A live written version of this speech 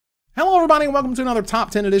Hello everybody and welcome to another Top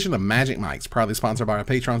 10 edition of Magic Mics, proudly sponsored by our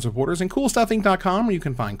Patreon supporters and CoolStuffInc.com, where you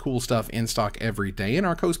can find cool stuff in stock every day, and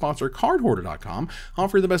our co-sponsor CardHoarder.com,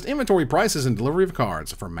 offering the best inventory prices and delivery of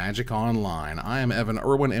cards for Magic Online. I am Evan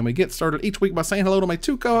Irwin, and we get started each week by saying hello to my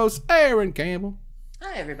two co-hosts, Aaron Campbell.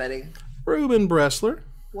 Hi everybody. Ruben Bressler.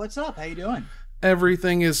 What's up? How you doing?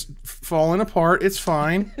 Everything is falling apart. It's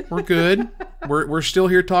fine. We're good. we're still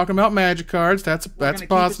here talking about Magic cards. That's positive.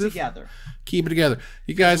 Keep it together. Keep it together.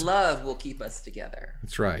 You guys. Love will keep us together.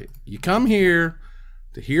 That's right. You come here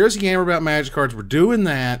to hear us yammer about Magic cards. We're doing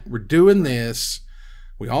that. We're doing this.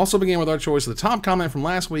 We also begin with our choice of the top comment from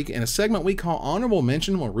last week in a segment we call Honorable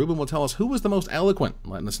Mention, where Ruben will tell us who was the most eloquent,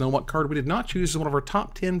 letting us know what card we did not choose as one of our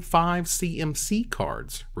top 10 5 CMC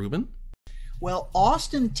cards. Ruben? Well,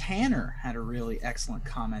 Austin Tanner had a really excellent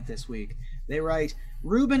comment this week. They write,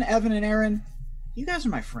 Ruben, Evan, and Aaron, you guys are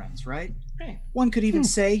my friends, right? Right. One could even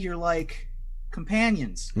say you're like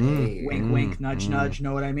companions. Wink, wink, nudge, nudge,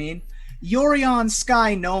 know what I mean? Yorion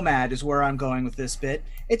Sky Nomad is where I'm going with this bit.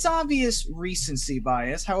 It's obvious recency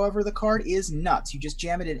bias, however, the card is nuts. You just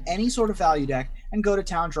jam it in any sort of value deck and go to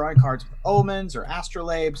town drawing cards with Omens or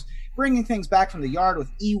Astrolabes, bringing things back from the yard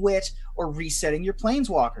with Ewit, or resetting your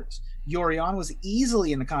Planeswalkers. Yorion was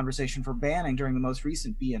easily in the conversation for banning during the most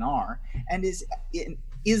recent BNR, and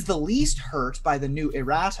is the least hurt by the new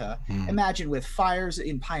errata. Imagine with Fires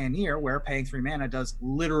in Pioneer, where paying 3 mana does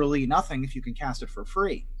literally nothing if you can cast it for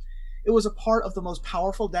free. It was a part of the most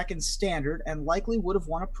powerful deck in Standard, and likely would have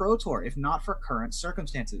won a Pro Tour if not for current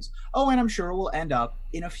circumstances. Oh, and I'm sure it will end up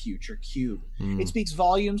in a future cube. It speaks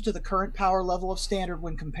volumes to the current power level of Standard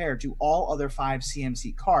when compared to all other 5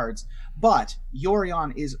 CMC cards, but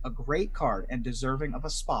Yorion is a great card and deserving of a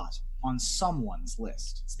spot on someone's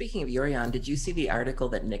list. Speaking of Yorion, did you see the article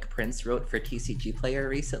that Nick Prince wrote for TCG Player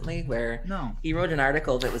recently, where No. he wrote an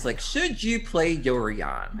article that was like, should you play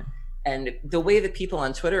Yorion? And the way that people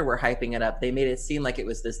on Twitter were hyping it up, they made it seem like it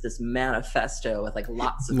was this manifesto with like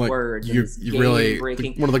lots of words. You really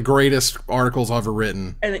one of the greatest articles I've ever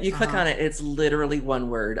written. And then you click on it, it's literally one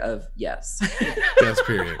word of yes. Yes,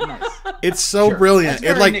 period. Nice. It's so brilliant.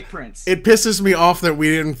 That's very Nick Prince. It pisses me off that we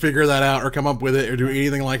didn't figure that out or come up with it or do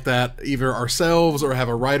anything like that, either ourselves or have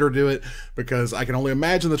a writer do it, because I can only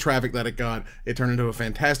imagine the traffic that it got. It turned into a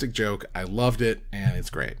fantastic joke. I loved it, and it's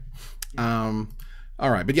great. All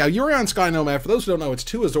right, but yeah, Yorion Sky Nomad, for those who don't know, it's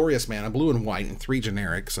 2 Azorius mana, blue and white, and 3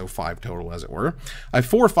 generic, so 5 total, as it were. A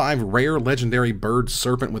 4/5 rare legendary bird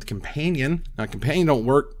serpent with companion. Now, companion don't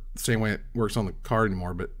work the same way it works on the card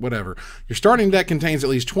anymore, but whatever. Your starting deck contains at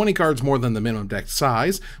least 20 cards more than the minimum deck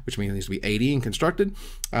size, which means it needs to be 80 and constructed.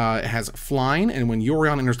 It has flying, and when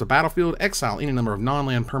Yorion enters the battlefield, exile any number of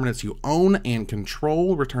non-land permanents you own and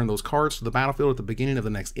control. Return those cards to the battlefield at the beginning of the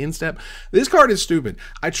next instep. This card is stupid.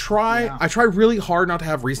 I try really hard not to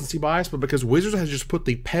have recency bias, but because Wizards has just put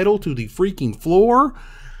the pedal to the freaking floor,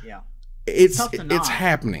 it's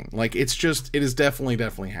happening. Like, it is definitely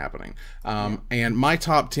happening. And my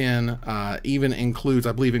top 10 even includes,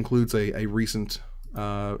 I believe, a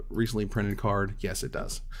recently printed card. Yes, it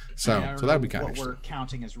does. So that would be kind of what we're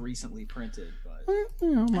counting as recently printed, but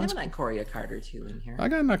I have an Ikoria card or 2 in here. I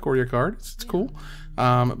got an Ikoria card. It's cool.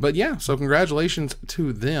 But yeah, so congratulations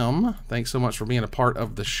to them. Thanks so much for being a part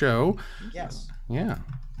of the show. yes. Yeah.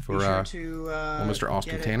 For Be sure to Mr.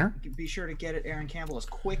 Austin Tanner. Be sure to get it, Aaron Campbell, as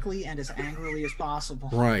quickly and as angrily as possible.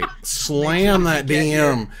 Right. Slam that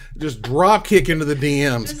DM. Just drop kick into the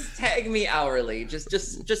DMs. Just tag me hourly.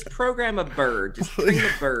 Just program a bird. Just bring a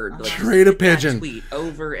bird. Like, trade a pigeon. Tweet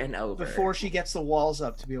over and over. Before she gets the walls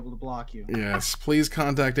up to be able to block you. Yes. Please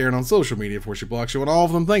contact Aaron on social media before she blocks you on all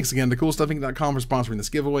of them. Thanks again to CoolStuffInc.com for sponsoring this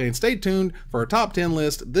giveaway. And stay tuned for our top 10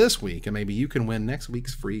 list this week. And maybe you can win next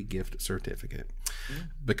week's free gift certificate.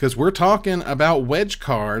 Because we're talking about Wedge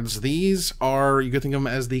cards. These are, you could think of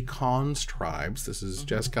them as the Khans tribes. This is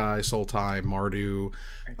Jeskai, Sultai, Mardu,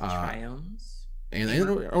 Triomes. And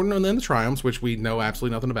then the Triumphs, which we know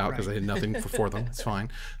absolutely nothing about because they had nothing for them. It's fine.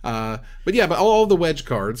 But all the Wedge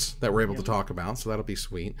cards that we're able to talk about, so that'll be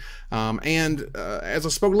sweet. As I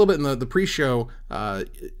spoke a little bit in the pre-show,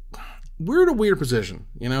 we're in a weird position,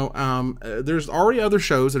 you know. There's already other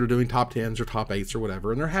shows that are doing top 10s or top 8s or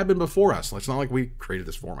whatever, and there have been before us. It's not like we created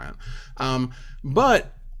this format.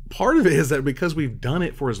 But part of it is that because we've done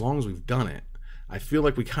it for as long as we've done it, I feel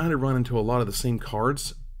like we kind of run into a lot of the same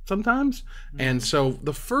cards sometimes. And so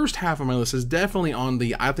the first half of my list is definitely on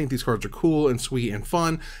the I think these cards are cool and sweet and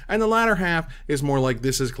fun, and the latter half is more like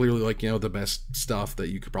this is clearly like, you know, the best stuff that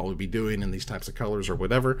you could probably be doing in these types of colors or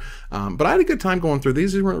whatever. But I had a good time going through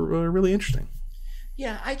these. These were really interesting.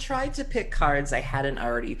 Yeah, I tried to pick cards I hadn't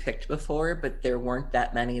already picked before, but there weren't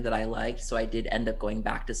that many that I liked, so I did end up going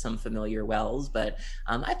back to some familiar wells, but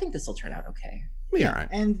I think this will turn out okay. Yeah, right.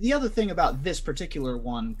 And the other thing about this particular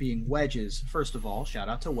one being Wedges, first of all, shout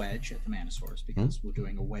out to Wedge at the Manosaurus, because we're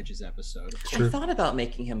doing a Wedges episode. I thought about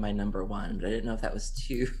making him my #1, but I didn't know if that was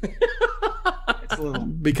too... It's a little...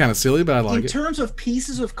 Be kind of silly, but I like it. In terms of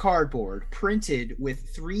pieces of cardboard printed with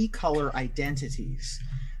 3 color identities,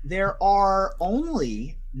 there are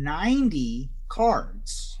only 90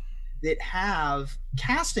 cards that have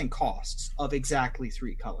casting costs of exactly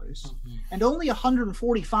 3 colors, and only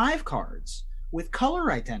 145 cards with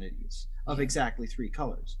color identities of exactly 3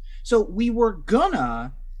 colors. So we were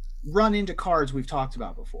gonna run into cards we've talked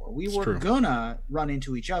about before. We were gonna run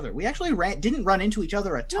into each other. We actually didn't run into each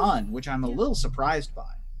other a ton, which I'm a little surprised by.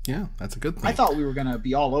 Yeah, that's a good thing. I thought we were gonna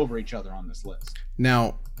be all over each other on this list.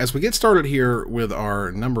 Now, as we get started here with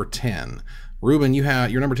our number 10, Ruben,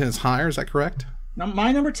 your number 10 is higher, is that correct? Now,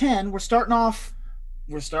 my number 10, we're starting off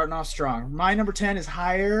strong. My number 10 is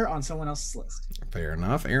higher on someone else's list. Fair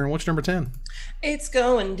enough. Aaron, what's your number 10? It's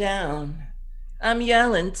going down. I'm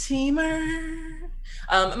yelling teamer.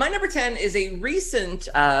 My number 10 is a recent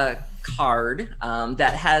card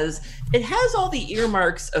that has all the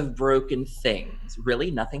earmarks of broken things. Really,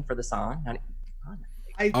 nothing for the song.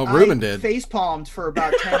 Ruben did. Face palmed for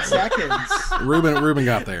about 10 seconds. Ruben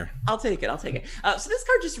got there. I'll take it. So this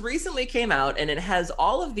card just recently came out, and it has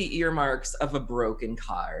all of the earmarks of a broken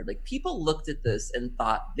card. Like, people looked at this and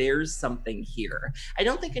thought, there's something here. I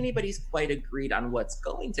don't think anybody's quite agreed on what's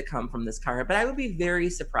going to come from this card, but I would be very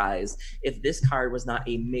surprised if this card was not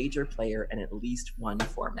a major player in at least one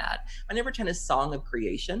format. My number 10 is Song of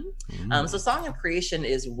Creation. So Song of Creation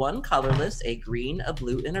is 1 colorless, a green, a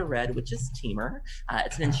blue, and a red, which is Teamer.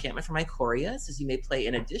 It's an enchantment from Ikoria. It says you may play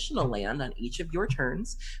an additional land on each of your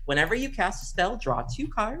turns. Whenever you cast a spell, draw 2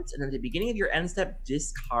 cards, and at the beginning of your end step,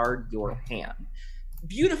 discard your hand.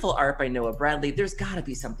 Beautiful art by Noah Bradley. There's got to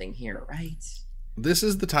be something here, right? This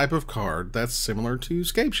is the type of card that's similar to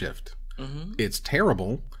Scapeshift. It's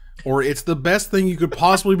terrible, or it's the best thing you could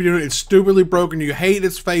possibly be doing. It's stupidly broken. You hate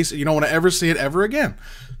its face. And you don't want to ever see it ever again.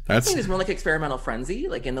 I think it's more like Experimental Frenzy,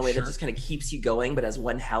 like in the way that just kind of keeps you going, but has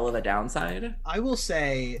one hell of a downside. I will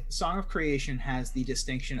say Song of Creation has the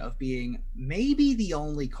distinction of being maybe the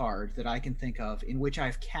only card that I can think of in which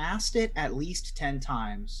I've cast it at least 10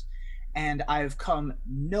 times, and I've come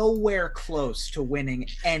nowhere close to winning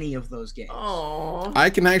any of those games. Aww. I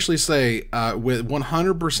can actually say with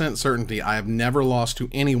 100% certainty, I have never lost to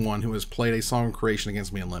anyone who has played a Song of Creation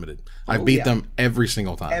against me in Limited. I've beat them every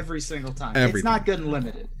single time. Every single time. Every it's not good in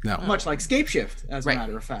Limited. No. Much like Scapeshift, as a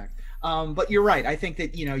matter of fact. But you're right. I think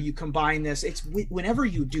that, you combine this. It's whenever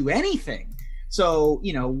you do anything. So,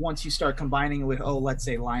 once you start combining it with, let's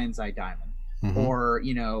say Lion's Eye Diamond. Or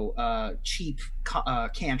cheap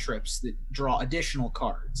cantrips that draw additional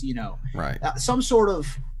cards, right? Some sort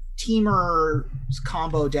of teamer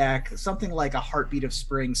combo deck, something like a Heartbeat of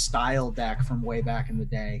Spring style deck from way back in the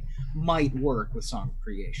day might work with Song of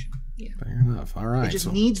Creation. Fair enough. All right. It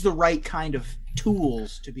just needs the right kind of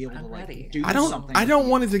tools to be able to do something. I don't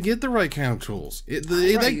want it to get the right kind of tools.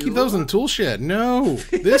 They keep those in the tool shed. No,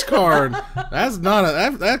 this card. That's not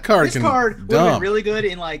that card. This card would have been really good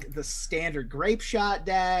in like the standard grape shot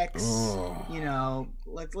decks.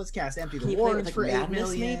 Let's cast Empty the Warrens for 8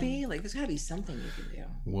 million. Maybe there's gotta be something you can do.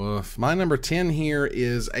 Woof. My number 10 here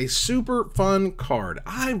is a super fun card.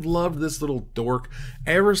 I've loved this little dork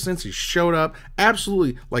ever since he showed up.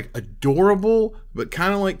 Absolutely adorable, but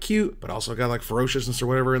kind of cute, but also got ferociousness or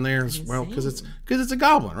whatever in there as well, because it's a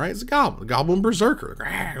goblin, right? It's a goblin berserker.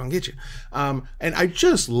 Gonna get you. And I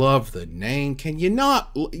just love the name. Can you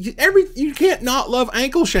not? You can't not love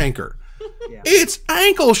Ankle Shanker. It's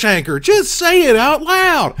Ankle Shanker. Just say it out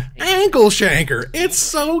loud. Ankle Shanker. It's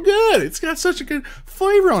so good. It's got such a good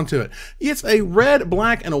flavor onto it. It's a red,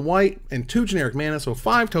 black, and a white, and 2 generic mana, so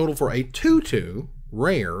 5 total for a 2/2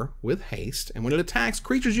 rare with haste. And when it attacks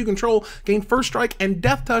creatures you control, gain first strike and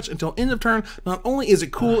death touch until end of turn. Not only is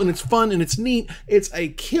it cool and it's fun and it's neat, it's a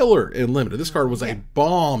killer in Limited. This card was a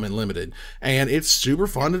bomb in Limited, and it's super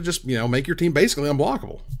fun to just make your team basically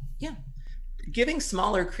unblockable. Yeah. Giving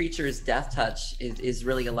smaller creatures death touch is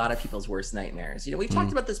really a lot of people's worst nightmares. We've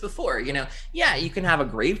talked about this before. You can have a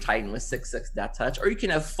Grave Titan with 6/6 death touch, or you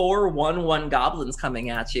can have 4 1/1 goblins coming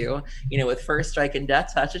at you, with first strike and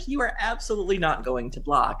death touch, which you are absolutely not going to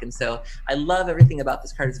block. And so I love everything about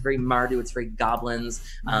this card. It's very Mardu. It's very goblins.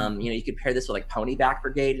 You could pair this with Ponyback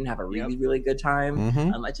Brigade and have a really, really good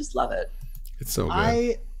time. I just love it. It's so good.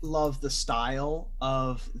 I love the style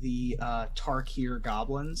of the Tarkir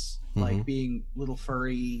goblins, like being little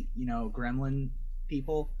furry, gremlin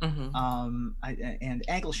people. And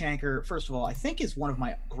Ankle Shanker, first of all, I think is one of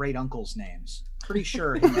my great uncle's names. Pretty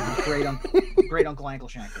sure his name is great uncle Ankle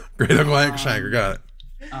Shanker. Great Uncle Ankle Shanker, got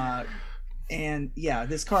it. And yeah,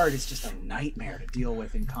 this card is just a nightmare to deal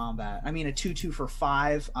with in combat. I mean, a 2/2 for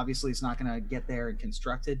 5, obviously it's not going to get there and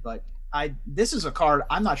constructed, but this is a card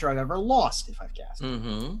I'm not sure I've ever lost if I've cast it.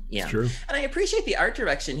 Yeah, it's true. And I appreciate the art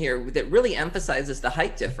direction here that really emphasizes the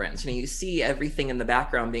height difference. You see everything in the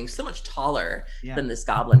background being so much taller than this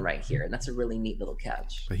goblin right here, and that's a really neat little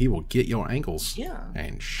catch. But he will get your ankles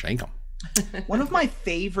and shank them. One of my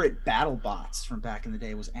favorite battle bots from back in the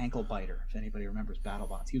day was Ankle Biter, if anybody remembers battle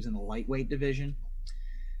bots. He was in the lightweight division.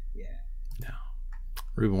 Yeah. No.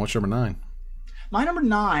 Ruben, what's number 9? My number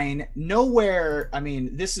 9, nowhere. I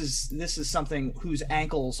mean, this is something whose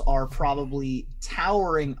ankles are probably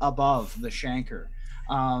towering above the Shanker,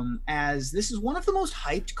 as this is one of the most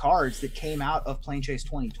hyped cards that came out of Plane Chase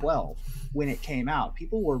 2012 when it came out.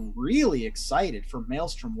 People were really excited for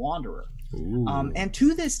Maelstrom Wanderer, and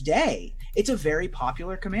to this day, it's a very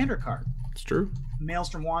popular commander card. It's true.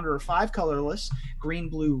 Maelstrom Wanderer, 5 colorless, green,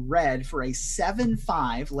 blue, red for a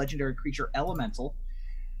 7/5 legendary creature elemental.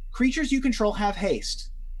 Creatures you control have haste.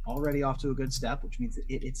 Already off to a good step, which means that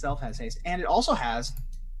it itself has haste. And it also has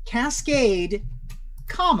Cascade,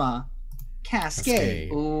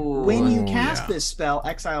 Cascade. Ooh, when you cast this spell,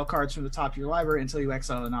 exile cards from the top of your library until you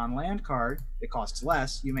exile a non-land card. It costs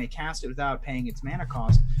less. You may cast it without paying its mana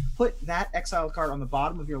cost. Put that exiled card on the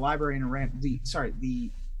bottom of your library in a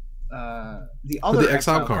the other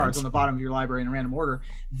exiled cards on the bottom of your library in a random order.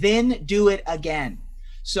 Then do it again.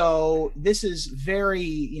 So this is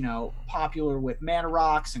very, popular with mana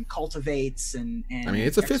rocks and cultivates and I mean,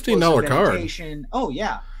 it's a $15 card. Oh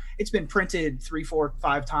yeah, it's been printed 3, 4,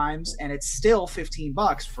 5 times, and it's still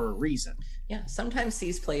 $15 for a reason. Yeah, sometimes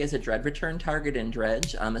these play as a dread return target in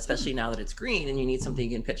Dredge, especially now that it's green and you need something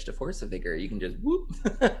you can pitch to Force of Vigor. You can just whoop.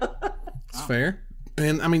 It's fair.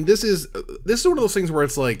 And I mean, this is one of those things where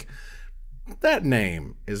it's like, that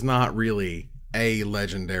name is not really a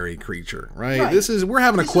legendary creature, right? We're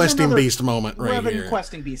having a questing beast moment right here. We're having a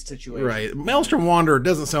questing beast situation. Right. Maelstrom Wanderer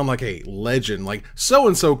doesn't sound like a legend, like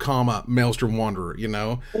so-and-so, Maelstrom Wanderer,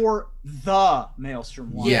 Or the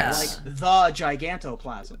Maelstrom Wanderer. Yes. Like the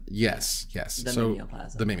Gigantoplasm. Yes. The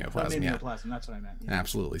Mimeoplasm. The Mimeoplasm, yeah. That's what I meant. Yeah.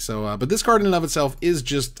 Absolutely. So, but this card in and of itself is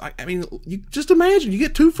just, I mean, you just imagine, you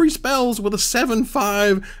get 2 free spells with a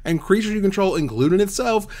 7/5, and creature you control, including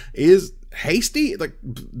itself, is hasty. Like,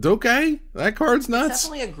 okay, that card's nuts. It's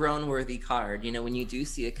definitely a groan-worthy card. When you do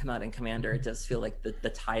see it come out in Commander, it does feel like the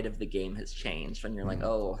tide of the game has changed. When you're like,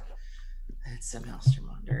 oh, it's a Maelstrom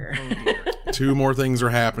Wanderer. 2 more things are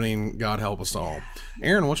happening. God help us all.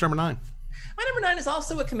 Aaron, what's number 9? My number 9 is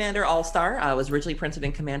also a Commander All-Star. Was originally printed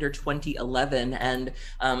in Commander 2011 and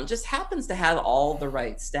just happens to have all the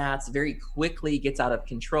right stats, very quickly gets out of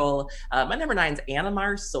control. My number 9 is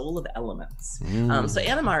Animar, Soul of Elements. So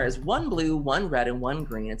Animar is 1 blue, 1 red, and 1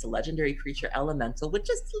 green. It's a legendary creature elemental with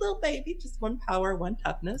just a little baby, just 1 power, 1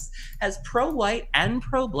 toughness. Has pro-white and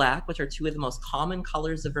pro-black, which are 2 of the most common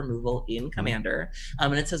colors of removal in Commander.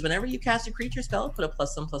 And it says, whenever you cast a creature spell, put a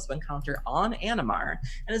 +1/+1 counter on Animar.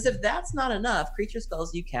 And as if that's not enough, creature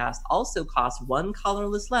spells you cast also cost 1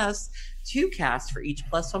 colorless less to cast for each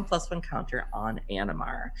 +1/+1 counter on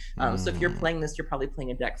Animar. So if you're playing this, you're probably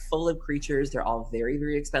playing a deck full of creatures. They're all very,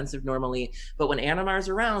 very expensive normally, but when Animar's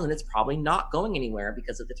around, and it's probably not going anywhere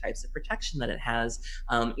because of the types of protection that it has,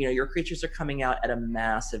 your creatures are coming out at a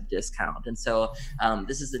massive discount. And so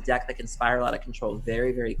this is a deck that can spiral out of control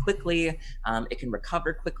very, very quickly. It can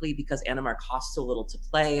recover quickly because Animar costs so little to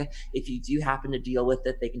play. If you do happen to deal with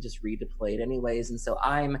it, they can just redeploy it anyways. And so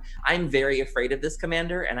I'm very afraid of this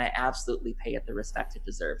commander, and I absolutely pay it the respect it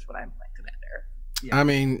deserves when I'm playing Commander. Yeah. I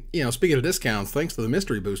mean, speaking of discounts, thanks to the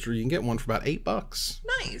mystery booster, you can get one for about $8.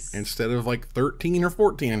 Nice. Instead of like 13 or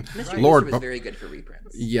 14. Mystery booster was very good for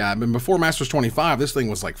reprints. Yeah, I mean, before Masters 25, this thing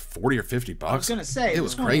was like 40 or 50 bucks. I was gonna say it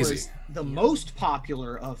was crazy. Was the most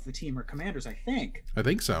popular of the Teamer commanders, I think. I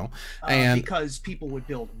think so. And because people would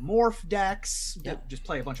build morph decks, just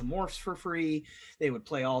play a bunch of morphs for free. They would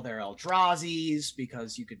play all their Eldrazi's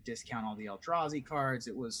because you could discount all the Eldrazi cards.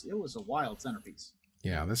 It was a wild centerpiece.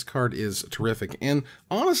 Yeah, this card is terrific. And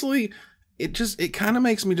honestly, it kind of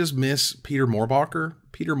makes me just miss Peter Moorbacher.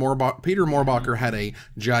 Peter Moorbacher had a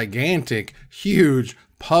gigantic, huge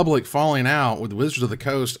public falling out with Wizards of the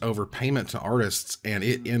Coast over payment to artists, and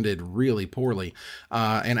it ended really poorly.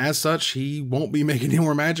 And as such, he won't be making any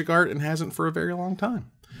more Magic art and hasn't for a very long time.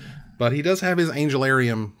 But he does have his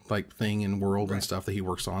Angelarium like thing and world and stuff that he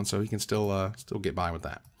works on, so he can still get by with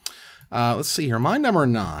that. Let's see here. My number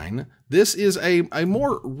 9. This is a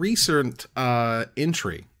more recent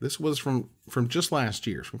entry. This was from just last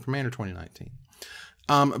year, from Commander 2019.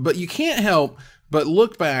 But you can't help but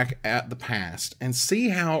look back at the past and see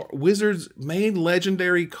how Wizards made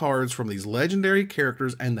legendary cards from these legendary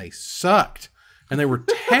characters, and they sucked. And they were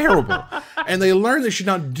terrible. And they learned they should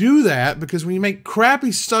not do that, because when you make crappy,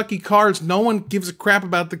 sucky cards, no one gives a crap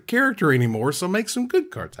about the character anymore. So make some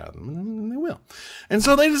good cards out of them, and they will. And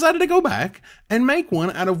so they decided to go back and make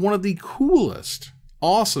one out of one of the coolest,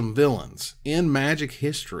 awesome villains in Magic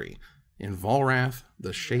history, in Volrath,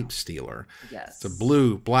 the Shape Stealer. Yes. It's a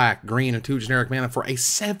blue, black, green, and 2 generic mana for a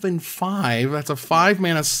 7/5. That's a 5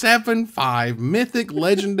 mana 7/5 mythic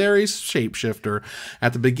legendary shapeshifter.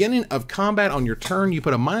 At the beginning of combat on your turn, you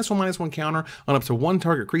put a -1/-1 counter on up to 1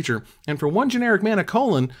 target creature, and for 1 generic mana :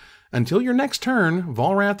 until your next turn,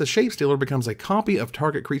 Volrath the Shapestealer becomes a copy of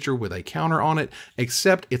target creature with a counter on it,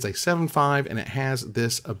 except it's a 7/5 and it has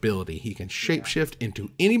this ability. He can shapeshift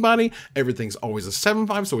into anybody. Everything's always a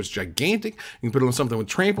 7/5, so it's gigantic. You can put it on something with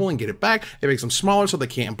trample and get it back. It makes them smaller so they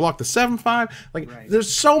can't block the 7/5. Like, there's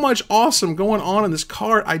so much awesome going on in this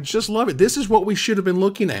card. I just love it. This is what we should have been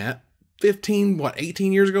looking at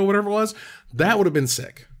 18 years ago, whatever it was. That would have been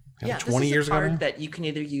sick. Yeah, 20 years ago. This is a card ago that you can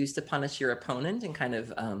either use to punish your opponent and kind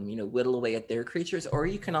of, whittle away at their creatures, or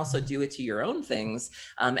you can also do it to your own things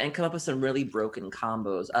and come up with some really broken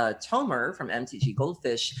combos. Tomer from MTG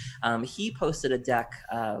Goldfish, he posted a deck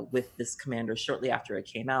with this commander shortly after it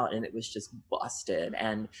came out, and it was just busted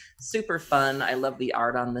and super fun. I love the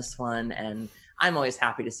art on this one, and I'm always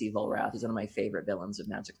happy to see Volrath. He's one of my favorite villains of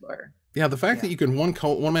Magic lore. Yeah, the fact that you can one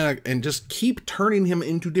mana and just keep turning him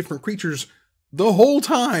into different creatures the whole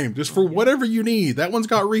time, just for whatever you need. That one's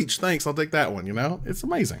got reach. Thanks, I'll take that one, you know? It's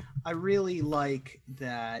amazing. I really like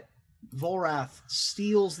that Volrath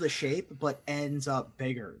steals the shape, but ends up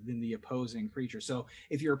bigger than the opposing creature. So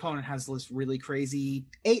if your opponent has this really crazy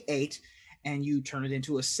 8/8, and you turn it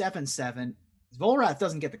into a 7/7, Volrath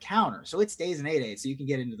doesn't get the counter, so it stays an 8/8, so you can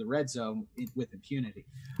get into the red zone with impunity.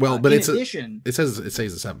 Well, but it says a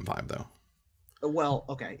 7/5 though. Well,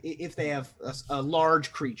 okay, if they have a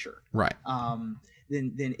large creature, right,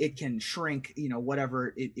 then it can shrink,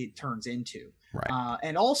 whatever it turns into. Right.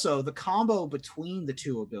 And also the combo between the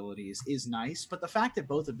 2 abilities is nice, but the fact that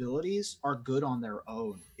both abilities are good on their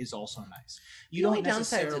own is also nice. You don't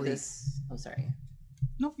necessarily... downside to this... I'm sorry.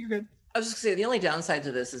 No, you're good. I was just gonna say, the only downside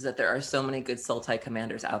to this is that there are so many good Sultai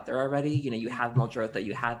commanders out there already. You have Muldrotha,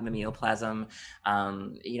 you have Mimeoplasm.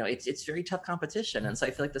 It's very tough competition, and so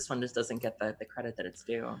I feel like this one just doesn't get the credit that it's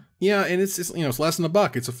due. Yeah, and it's it's less than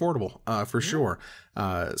 $1. It's affordable, for sure.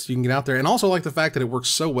 So you can get out there, and also like the fact that it works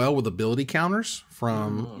so well with ability counters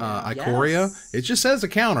from Ikoria. Yes. It just says a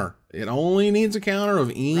counter. It only needs a counter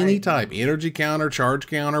of any type, energy counter, charge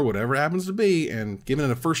counter, whatever it happens to be, and giving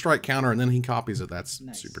it a first strike counter, and then he copies it. That's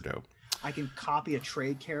super dope. I can copy a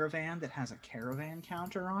trade caravan that has a caravan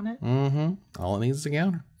counter on it. All it needs is a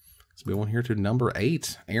counter. So we went here to number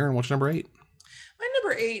 8. Aaron, what's number 8? My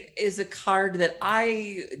number 8 is a card that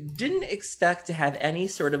I didn't expect to have any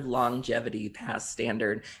sort of longevity past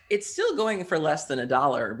standard. It's still going for less than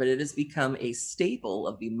 $1, but it has become a staple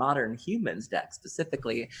of the modern humans deck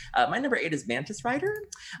specifically. My number 8 is Mantis Rider.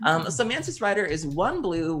 So Mantis Rider is 1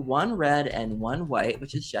 blue, 1 red, and 1 white,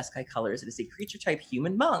 which is Jeskai colors. It is a creature type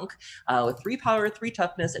human monk with 3 power, 3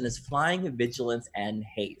 toughness, and is flying, vigilance, and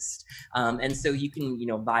haste. And so you can,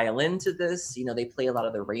 violin to this. They play a lot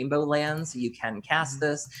of the rainbow lands, so you can cast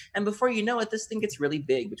this, and before you know it, this thing gets really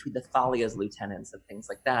big between the Thalia's lieutenants and things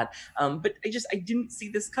like that. But I didn't see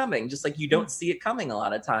this coming, just like you don't see it coming a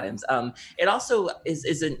lot of times. It also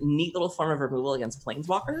is a neat little form of removal against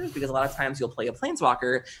planeswalkers, because a lot of times you'll play a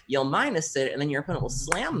planeswalker, you'll minus it, and then your opponent will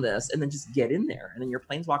slam this and then just get in there, and then your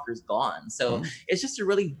planeswalker's gone. So it's just a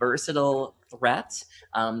really versatile threat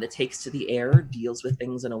that takes to the air, deals with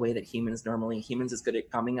things in a way that humans is good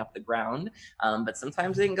at coming up the ground, but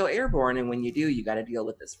sometimes they can go airborne, and when you do, you got to deal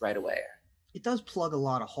with this right away. It does plug a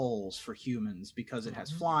lot of holes for humans because it has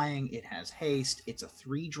flying, it has haste, it's a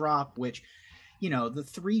 3-drop, which, the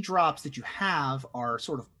 3 drops that you have are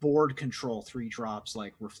sort of board control 3 drops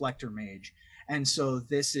like Reflector Mage. And so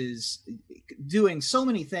this is doing so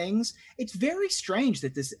many things. It's very strange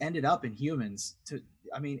that this ended up in humans.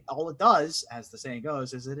 All it does, as the saying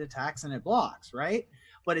goes, is it attacks and it blocks, right?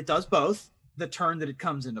 But it does both the turn that it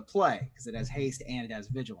comes into play, because it has haste and it has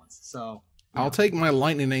vigilance. So I'll take my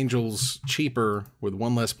Lightning Angels cheaper with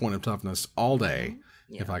 1 less point of toughness all day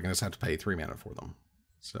if I can just have to pay 3 mana for them.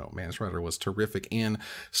 So Mantis Rider was terrific in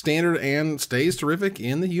standard and stays terrific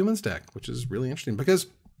in the humans deck, which is really interesting because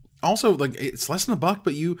also, like, it's less than $1,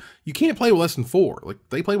 but you can't play with less than 4. Like,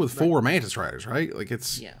 they play with 4 Mantis Riders, right? Like,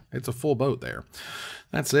 it's a full boat there.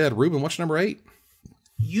 That said, Ruben, what's number 8?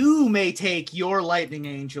 You may take your Lightning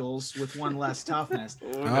Angels with 1 less toughness.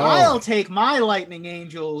 I'll take my Lightning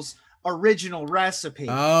Angels original recipe.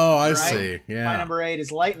 Oh, I see. Yeah. My number 8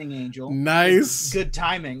 is Lightning Angel. Nice. Good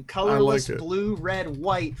timing. Colorless blue, red,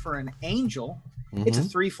 white for an angel. It's a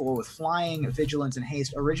 3/4 with flying, vigilance, and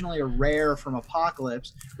haste. Originally a rare from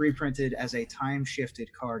Apocalypse, reprinted as a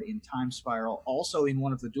time-shifted card in Time Spiral, also in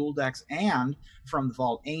one of the dual decks and from the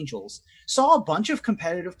Vault Angels. Saw a bunch of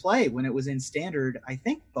competitive play when it was in Standard, I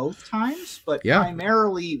think both times, but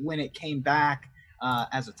primarily when it came back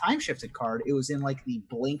as a time-shifted card, it was in like the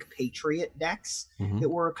Blink Patriot decks that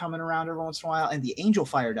were coming around every once in a while, and the Angel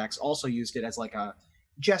Fire decks also used it as like a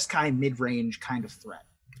Jeskai mid-range kind of threat.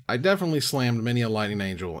 I definitely slammed many a Lightning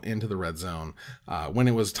Angel into the red zone when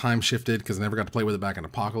it was time shifted, because I never got to play with it back in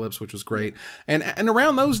Apocalypse, which was great. And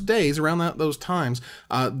around those days, around those times,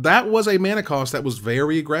 that was a mana cost that was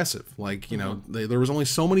very aggressive. Like, you know, there was only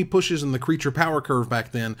so many pushes in the creature power curve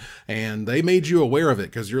back then, and they made you aware of it,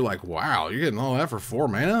 because you're like, wow, you're getting all that for 4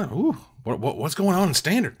 mana? Ooh, what's going on in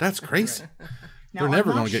Standard? That's crazy. Now, they're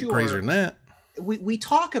never going to get crazier than that. We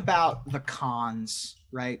talk about the cons,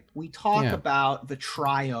 right? We talk about the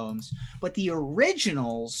triomes, but the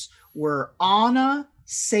originals were Ana,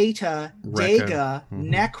 Seta, Dega,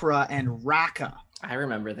 Necra, and Raka. I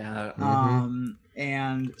remember that.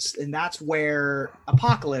 And that's where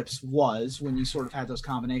Apocalypse was when you sort of had those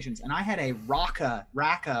combinations. And I had a Raka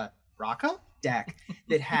deck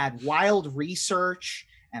that had Wild Research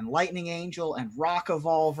and Lightning Angel and Rock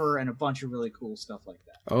Evolver and a bunch of really cool stuff like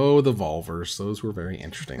that. Oh, the Volvers. Those were very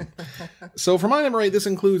interesting. So for my number 8, this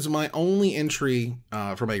includes my only entry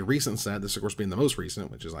from a recent set, this of course being the most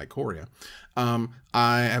recent, which is Ikoria.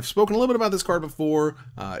 I have spoken a little bit about this card before.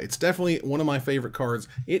 It's definitely one of my favorite cards.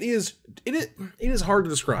 It is hard to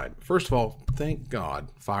describe. First of all, thank God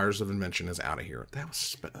Fires of Invention is out of here.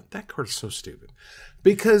 That card is so stupid.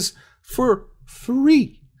 Because for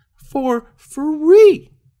free,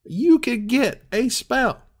 you could get a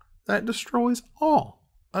spell that destroys all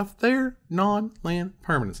of their non-land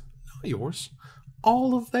permanents. Not yours.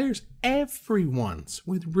 All of theirs. Everyone's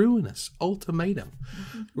with Ruinous Ultimatum.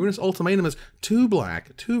 Ruinous Ultimatum is 2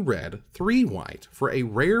 black, 2 red, 3 white for a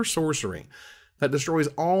rare sorcery that destroys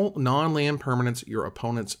all non-land permanents your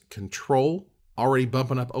opponents control. Already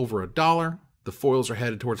bumping up over $1. The foils are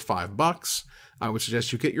headed towards $5. I would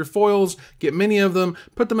suggest you get your foils, get many of them,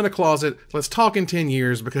 put them in a closet. Let's talk in 10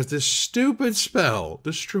 years, because this stupid spell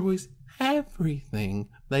destroys everything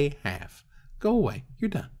they have. Go away. You're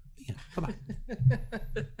done. Yeah. Bye-bye.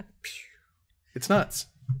 It's nuts.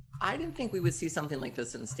 I didn't think we would see something like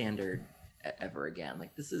this in Standard ever again.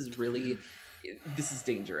 Like, this is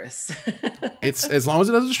dangerous. It's as long as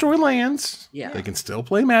it doesn't destroy lands. Yeah. They can still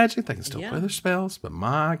play Magic. They can still play their spells. But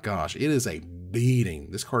my gosh, it is a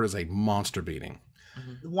beating. This card is a monster beating.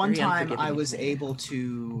 One time I was able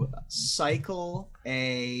to cycle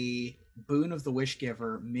a Boon of the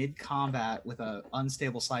Wishgiver mid-combat with an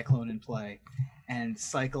unstable Cyclone in play and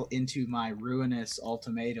cycle into my Ruinous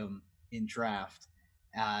Ultimatum in draft.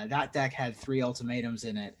 That deck had 3 ultimatums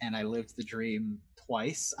in it, and I lived the dream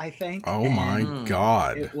twice, I think. Oh my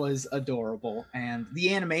God. It was adorable. And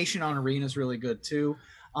the animation on Arena is really good too.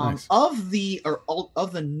 Nice. Of the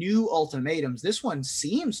new ultimatums, this one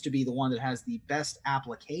seems to be the one that has the best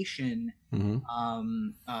application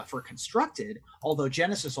for constructed, although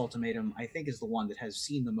Genesis Ultimatum I think is the one that has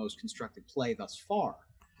seen the most constructed play thus far.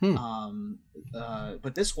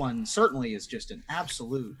 But this one certainly is just an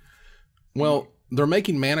absolute. Well, they're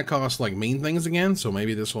making mana costs like mean things again, so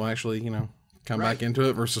maybe this will actually, come back into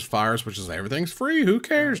it versus Fires, which is everything's free. Who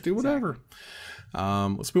cares? Do whatever.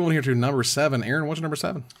 Let's move on here to number 7. Aaron, what's your number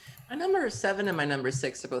 7? My number 7 and my number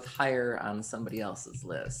 6 are both higher on somebody else's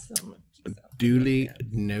list. So Duly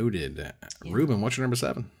noted. Yeah. Ruben, what's your number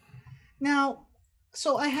 7? Now,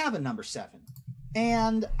 so I have a number 7,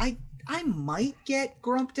 and I might get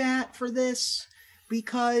grumped at for this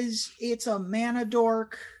because it's a mana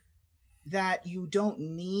dork that you don't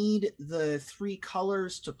need the 3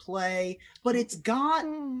 colors to play, but it's got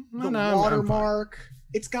the watermark.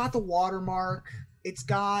 It's got the watermark. It's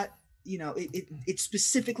got, it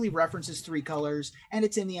specifically references 3 colors, and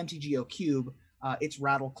it's in the MTGO cube. It's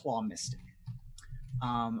Rattleclaw Mystic.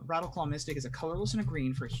 Rattleclaw Mystic is a colorless and a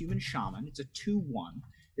green for Human Shaman. It's a 2/1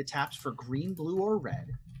 that taps for green, blue, or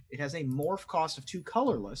red. It has a morph cost of 2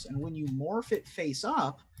 colorless, and when you morph it face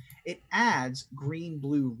up, it adds green,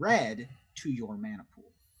 blue, red to your mana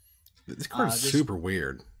pool. This card is super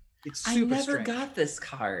weird. It's I super never strange. got this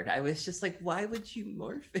card. I was just like, why would you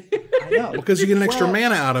morph it? I know. Because you get an extra Well,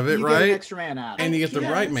 mana out of it, you right? get an extra mana out of And it. you get the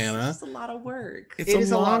right It's mana. just a lot of work. It's It a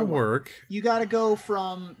is lot of work. You got to go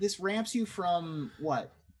from, this ramps you from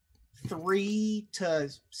what, 3 to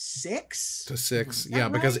 6? To 6, Is yeah,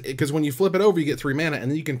 that because when you flip it over, you get 3 mana,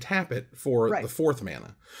 and then you can tap it for Right. the 4th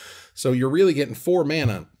mana. So you're really getting 4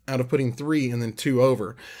 mana out of putting 3 and then 2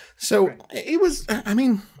 over. So Right. it was, I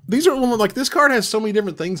mean, these are like, this card has so many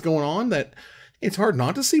different things going on that it's hard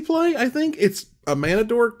not to see play. I think it's a mana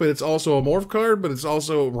dork, but it's also a morph card, but it's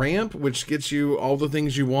also ramp, which gets you all the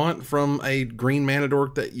things you want from a green mana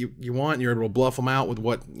dork that you want. You're able to bluff them out with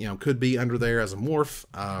what could be under there as a morph.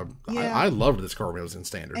 I loved this card when it was in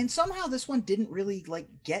standard. And somehow this one didn't really like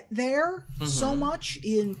get there so much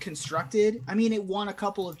in constructed. I mean, it won a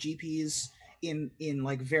couple of GPs in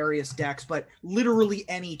like various decks, but literally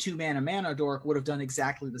any 2-mana dork would have done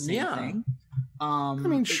exactly the same thing. I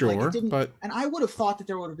mean, sure, but and I would have thought that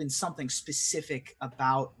there would have been something specific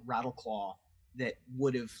about Rattleclaw that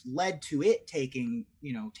would have led to it taking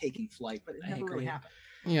flight, but it never really happened.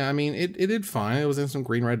 yeah, I mean, it did fine. It was in some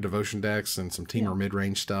green-red devotion decks and some team or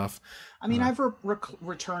mid-range stuff. I mean, I've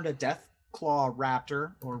returned a Deathclaw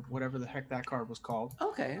Raptor, or whatever the heck that card was called.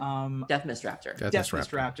 Okay. Death Mist Raptor. Death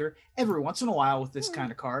Mist Raptor. Every once in a while with this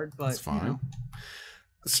kind of card, but that's fine.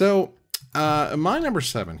 So, my number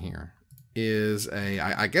 7 here is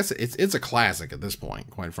I guess it's a classic at this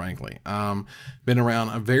point, quite frankly. Been around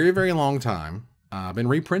a very, very long time. Been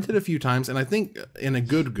reprinted a few times, and I think in a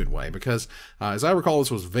good way, because as I recall,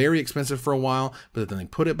 this was very expensive for a while, but then they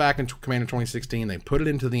put it back into Commander 2016, they put it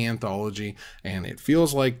into the anthology, and it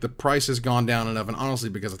feels like the price has gone down enough, and honestly,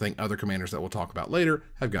 because I think other commanders that we'll talk about later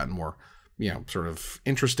have gotten more sort of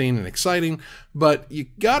interesting and exciting, but you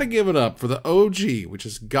gotta give it up for the OG, which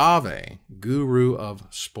is Gave, Guru of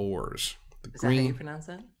Spores. Is that how you pronounce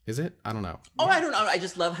it? Is it? I don't know. Oh, I don't know. I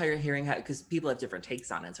just love how you're hearing how, because people have different takes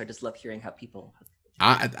on it. So I just love hearing how people.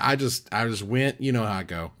 I just went, you know how I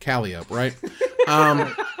go, Cali up, right?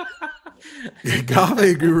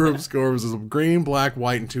 Gave Guru of Spores is a green, black,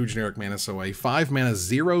 white, and 2 generic mana, so a 5-mana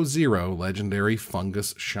 0/0 legendary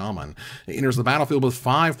fungus shaman. It enters the battlefield with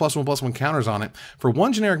 5 +1/+1 counters on it. For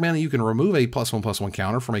 1 generic mana, you can remove a +1/+1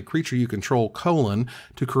 counter from a creature you control,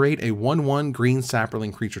 to create a 1/1 green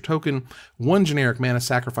sapperling creature token. 1 generic mana,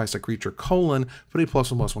 sacrifice a creature, put a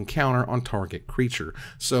 +1/+1 counter on target creature.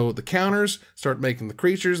 So the counters start making the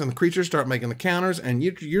creatures, and the creatures start making the counters, and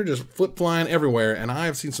you're just flip-flying everywhere, and I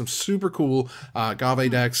have seen some super cool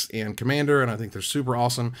Gave decks in Commander, and I think they're super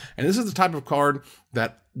awesome. And this is the type of card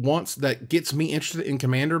that gets me interested in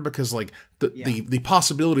Commander, because like the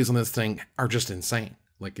possibilities on this thing are just insane.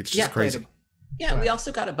 Like, it's just crazy. Yeah, we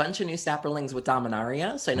also got a bunch of new Sapperlings with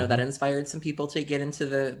Dominaria, so I know that inspired some people to get into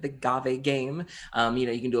the Gave game.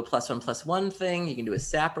 You can do a +1/+1 thing, you can do a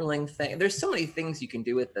Sapperling thing. There's so many things you can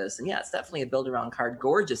do with this, and yeah, it's definitely a build-around card.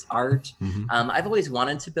 Gorgeous art. I've always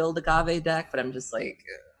wanted to build a Gave deck, but I'm just like,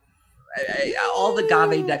 all the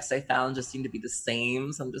Gave decks I found just seem to be the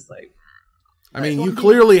same, so I'm just like. I mean, you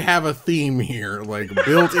clearly have a theme here, like,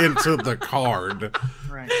 built into the card.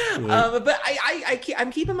 Right. But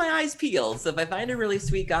I'm keeping my eyes peeled. So if I find a really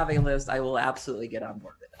sweet Gave list, I will absolutely get on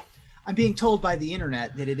board with it. I'm being told by the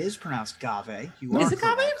internet that it is pronounced Gave. Is it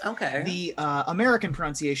Gave? Okay. The American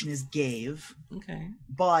pronunciation is Gave. Okay.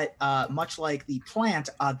 But much like the plant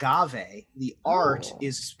agave, the art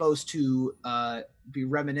is supposed to be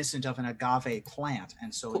reminiscent of an agave plant,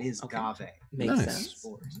 and so it is Gave. Makes sense.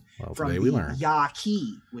 Well, from today the we learn.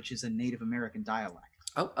 Yaqui, which is a Native American dialect.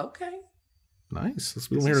 Oh, okay. Nice.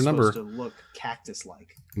 Let's move here to number. To look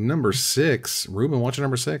cactus-like. Number 6. Ruben, what's your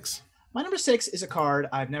number 6? My number 6 is a card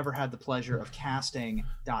I've never had the pleasure of casting ...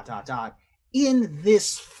 in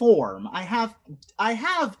this form. I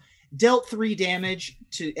have dealt 3 damage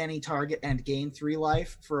to any target and gained 3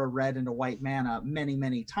 life for a red and a white mana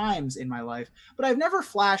many times in my life, but I've never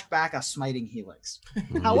flashed back a Smiting Helix.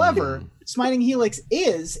 However, Smiting Helix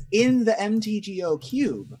is in the MTGO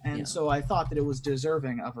cube, and so I thought that it was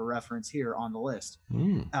deserving of a reference here on the list.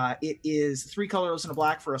 It is 3 colorless and a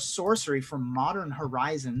black for a sorcery from Modern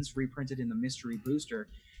Horizons, reprinted in the Mystery Booster.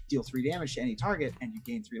 Deal 3 damage to any target, and you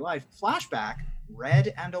gain 3 life. Flashback,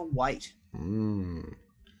 red and a white.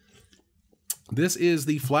 This is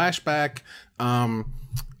the flashback.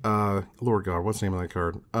 Lord God, what's the name of that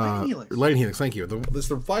card? Lightning Helix. Thank you. This is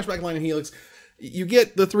the flashback Lightning Helix. You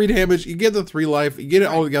get the 3 damage, you get the 3 life, you get it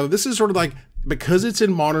all together. This is sort of like, because it's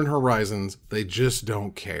in Modern Horizons, they just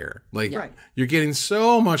don't care. Like, you're getting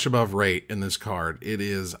so much above rate in this card. It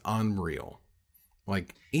is unreal.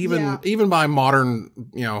 Like, even by modern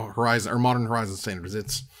Horizon or Modern Horizon standards,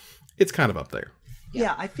 it's kind of up there.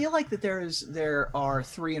 Yeah, I feel like that there are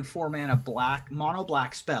 3 and 4 mana mono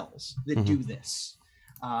black spells that do this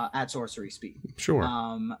at sorcery speed. Sure.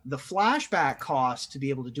 The flashback cost to be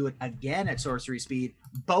able to do it again at sorcery speed,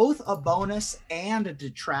 both a bonus and a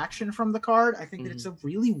detraction from the card. I think that it's a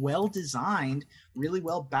really well designed, really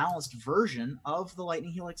well balanced version of the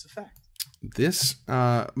Lightning Helix effect. This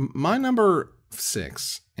my number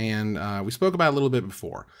 6, and we spoke about it a little bit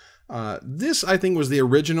before. This I think was the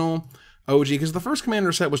original OG, because the first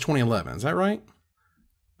Commander set was 2011. Is that right?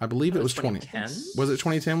 I believe it was 2010. Was it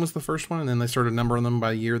 2010 was the first one, and then they started numbering them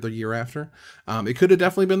by year the year after? It could have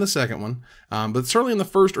definitely been the second one, but certainly in the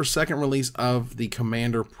first or second release of the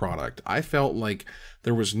Commander product, I felt like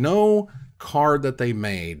there was no card that they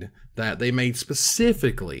made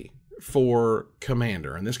specifically for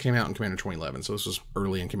Commander, and this came out in Commander 2011, so this was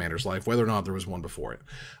early in Commander's life, whether or not there was one before it,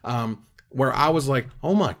 where I was like,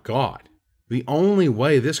 oh my god, the only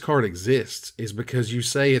way this card exists is because you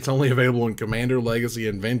say it's only available in Commander, Legacy,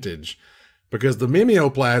 and Vintage, because the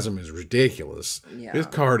Mimeoplasm is ridiculous. Yeah. This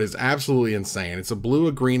card is absolutely insane. It's a blue,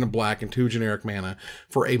 a green, a black, and 2 generic mana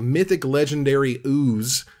for a mythic legendary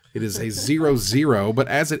ooze. It is a 0/0, but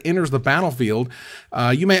as it enters the battlefield,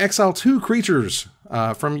 you may exile 2 creatures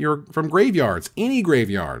from graveyards, any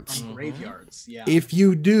graveyards. Graveyards, yeah. If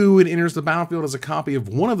you do, it enters the battlefield as a copy of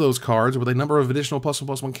one of those cards with a number of additional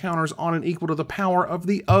 +1/+1 counters on and equal to the power of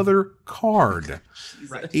the other card.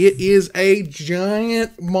 Right. It is a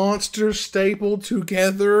giant monster stapled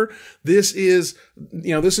together. This is,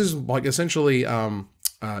 this is like essentially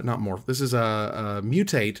not morph. This is a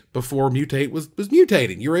mutate before mutate was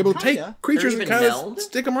mutating. You were able to take creatures and kind of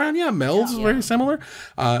stick them around. Yeah, melds is very similar.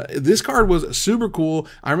 This card was super cool.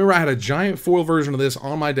 I remember I had a giant foil version of this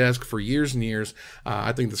on my desk for years and years.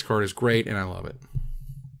 I think this card is great, and I love it.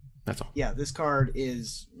 That's all. Yeah, this card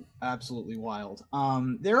is absolutely wild.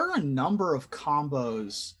 There are a number of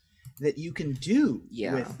combos that you can do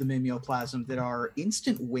with the Mimeoplasm that are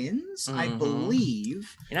instant wins, I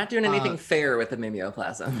believe. You're not doing anything fair with the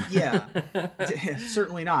Mimeoplasm. Yeah,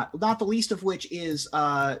 certainly not. Not the least of which is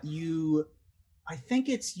I think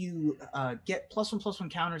it's you get +1/+1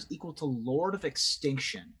 counters equal to Lord of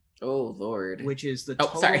Extinction. Oh, Lord. Which is the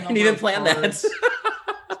total sorry, I didn't plan that. That's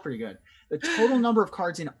pretty good. The total number of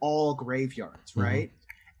cards in all graveyards, right?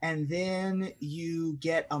 And then you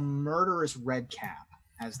get a Murderous Red Cap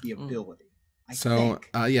as the ability. So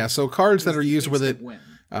cards that are used with it,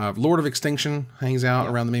 Lord of Extinction hangs out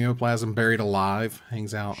around the Mimeoplasm, Buried Alive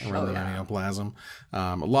hangs out around the Mimeoplasm.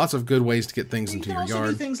 Lots of good ways to get things into your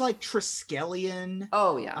yard. Do things like Triskelion.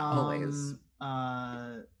 Oh yeah, always.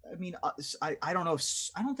 I mean, I don't know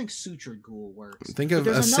I don't think Sutured Ghoul works. Think of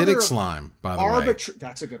Acidic Slime, by the way.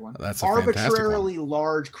 That's a good one. That's a arbitrarily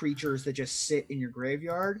large creatures that just sit in your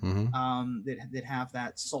graveyard, that have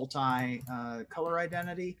that Sultai color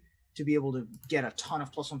identity, to be able to get a ton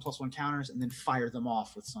of +1/+1 counters and then fire them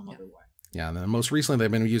off with some other way. Yeah, and then most recently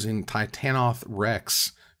they've been using Titanoth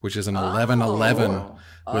Rex, which is an 11/11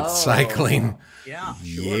 with cycling. Yeah,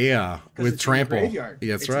 yeah, with trample. Yeah,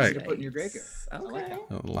 that's it's right. Easy to put in your graveyard. Okay.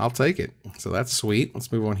 I'll take it. So that's sweet. Let's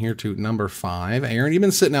move on here to number 5. Aaron, you've been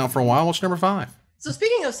sitting out for a while. What's number 5? So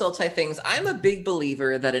speaking of Sultai things, I'm a big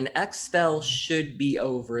believer that an X spell should be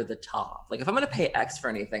over the top. Like if I'm going to pay X for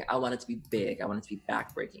anything, I want it to be big. I want it to be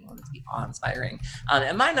backbreaking. I want it to be awe-inspiring.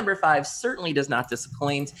 And my number 5 certainly does not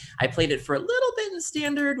disappoint. I played it for a little bit in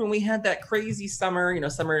Standard when we had that crazy summer.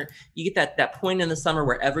 Summer, you get that point in the summer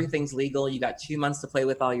where everything's legal. You got 2 months to play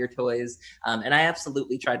with all your toys. And I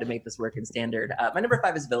absolutely tried to make this work in Standard. My number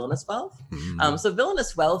 5 is Villainous Wealth. So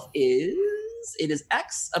Villainous Wealth it is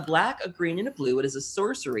X, a black, a green, and a blue. It is a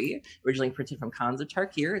sorcery, originally printed from Khans of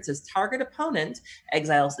Tarkir. It says target opponent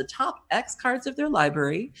exiles the top X cards of their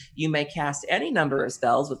library. You may cast any number of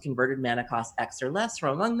spells with converted mana cost X or less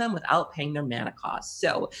from among them without paying their mana cost.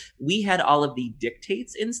 So we had all of the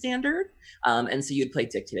dictates in Standard. And so you'd play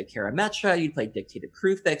Dictated Karametra, you'd play Dictated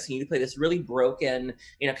Kruthix, and you'd play this really broken,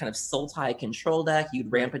 kind of Sultai control deck.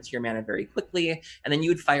 You'd ramp into your mana very quickly, and then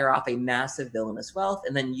you would fire off a massive Villainous Wealth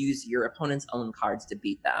and then use your opponent's own cards to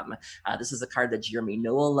beat them. This is a card that Jeremy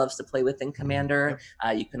Noel loves to play with in Commander.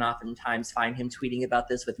 You can oftentimes find him tweeting about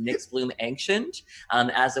this with Nyx Bloom Ancient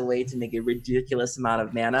as a way to make a ridiculous amount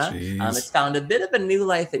of mana. It's found a bit of a new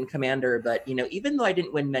life in Commander, but even though I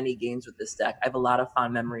didn't win many games with this deck, I have a lot of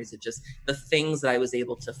fond memories of just the things that I was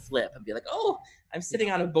able to flip and be like, oh, I'm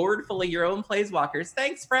sitting on a board full of your own Planeswalkers.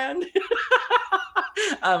 Thanks, friend.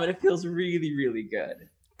 And it feels really, really good.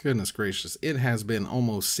 Goodness gracious. It has been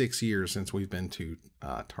almost 6 years since we've been to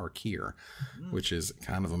Tarkir, which is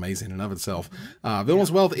kind of amazing in and of itself. Villainous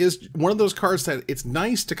Wealth is one of those cards that it's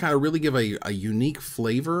nice to kind of really give a unique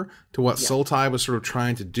flavor to what Sultai was sort of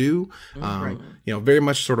trying to do. You know, very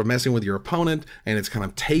much sort of messing with your opponent, and it's kind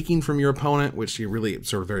of taking from your opponent, which you really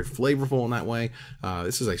sort of very flavorful in that way.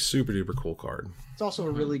 This is a super duper cool card. It's also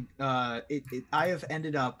a really, I have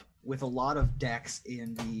ended up with a lot of decks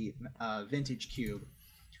in the Vintage Cube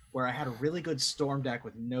where I had a really good Storm deck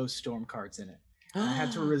with no Storm cards in it. I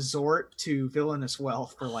had to resort to Villainous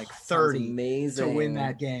Wealth for like 30 to win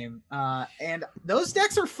that game. And those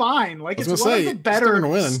decks are fine. Like, it's one of the better. You're still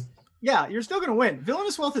gonna win. Yeah, you're still going to win.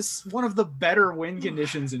 Villainous Wealth is one of the better win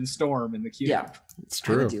conditions in Storm in the Cube. Yeah, it's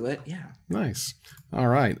true. I would do it. Yeah. Nice. All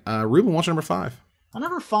right. Ruben, what's number 5?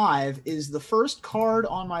 Number 5 is the first card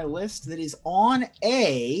on my list that is on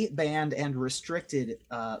a banned and restricted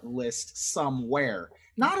list somewhere.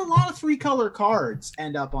 Not a lot of 3-color cards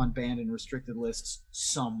end up on banned and restricted lists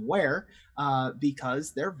somewhere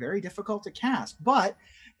because they're very difficult to cast. But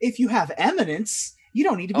if you have Eminence, you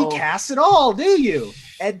don't need to be cast at all, do you?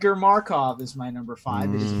 Edgar Markov is my number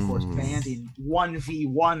 5. It is, of course, banned in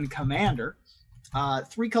 1v1 Commander.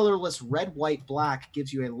 3-color list, red, white, black,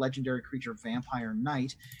 gives you a legendary creature, Vampire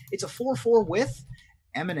Knight. It's a 4/4 with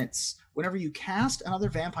Eminence. Whenever you cast another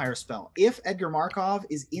vampire spell, if Edgar Markov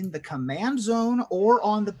is in the command zone or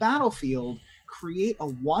on the battlefield, create a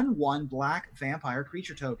 1/1 black vampire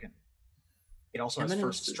creature token. It also has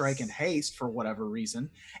first strike and haste for whatever reason.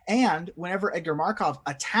 And whenever Edgar Markov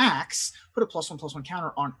attacks, put a +1/+1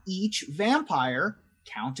 counter on each vampire,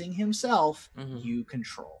 counting himself, you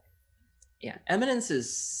control. Yeah, Eminence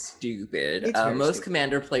is stupid. Most stupid.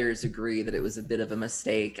 Commander players agree that it was a bit of a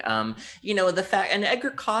mistake. You know, the fact, and Edgar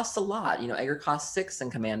costs a lot. You know, Edgar costs 6 in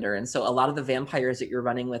Commander, and so a lot of the vampires that you're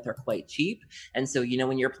running with are quite cheap. And so, you know,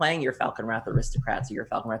 when you're playing your Falconwrath Aristocrats or your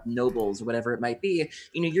Falconwrath Nobles or whatever it might be,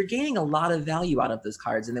 you know, you're gaining a lot of value out of those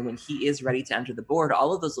cards. And then when he is ready to enter the board,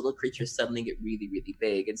 all of those little creatures suddenly get really, really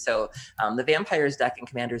big. And so the Vampires deck in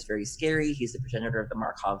Commander is very scary. He's the progenitor of the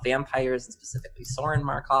Markov vampires, and specifically Sorin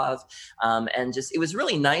Markov. And just, it was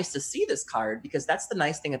really nice to see this card, because that's the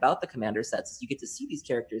nice thing about the Commander sets, is you get to see these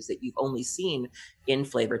characters that you've only seen in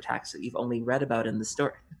flavor text, that you've only read about in the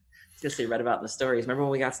story. I was gonna say read about in the stories. Remember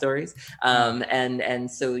when we got stories? And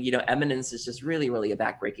so, you know, Eminence is just really, really a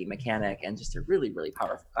backbreaking mechanic and just a really, really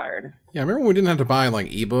powerful card. Yeah, I remember we didn't have to buy like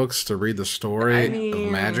ebooks to read the story of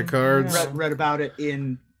Magic cards. Read about it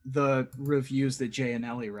in the reviews that Jay and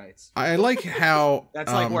Ellie writes. I like how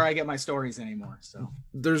that's like where I get my stories anymore. So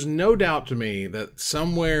there's no doubt to me that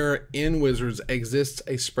somewhere in Wizards exists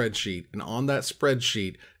a spreadsheet, and on that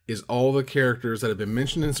spreadsheet is all the characters that have been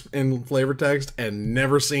mentioned in flavor text and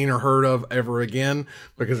never seen or heard of ever again,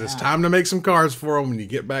 because it's time to make some cards for them when you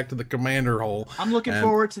get back to the Commander hole. I'm looking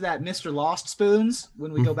forward to that Mr. Lost Spoons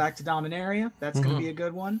when we go back to Dominaria. That's going to be a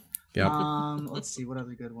good one. Yep. Let's see, what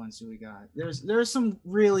other good ones do we got? There's some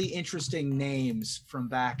really interesting names from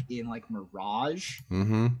back in like Mirage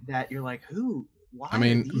that you're like, who? Why? I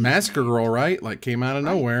mean, Massacre Girl, right? Like came out of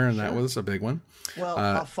nowhere, and that was a big one. Well,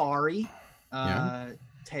 Afari,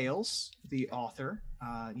 Tales, the author,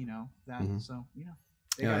 you know that. So you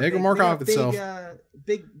know, Edgar Markov itself,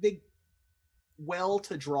 big well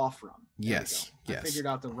to draw from. Yes. I figured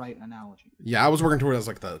out the right analogy. Yeah, I was working towards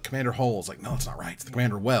like the Commander hole. It's like, no, it's not right. It's the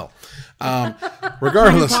Commander well.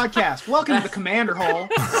 Regardless, podcast. Welcome to the Commander hole,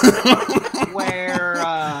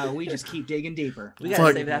 where we just keep digging deeper. We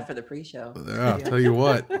gotta save that for the pre-show. I'll tell you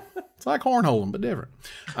what, it's like cornholing, but different.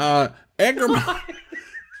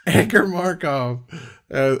 Edgar Markov,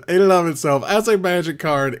 in and of itself, as a Magic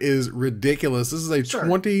card, is ridiculous. This is a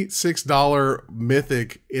 $26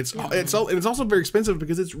 mythic. It's also very expensive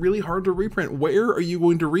because it's really hard to reprint. Where are you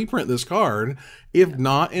going to reprint this card if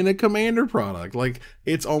not in a Commander product? Like,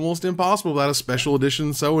 it's almost impossible without a special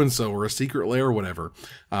edition so-and-so or a secret lair or whatever.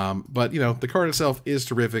 But, you know, the card itself is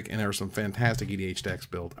terrific, and there are some fantastic EDH decks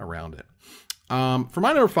built around it. For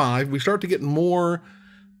my number 5, we start to get more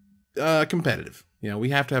competitive. You know,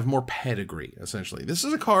 we have to have more pedigree, essentially. This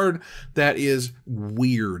is a card that is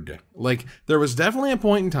weird. Like, there was definitely a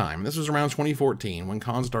point in time, this was around 2014 when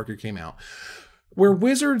Khans Darker came out, where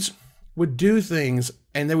Wizards would do things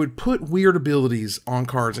and they would put weird abilities on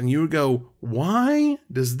cards, and you would go, why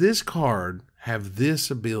does this card have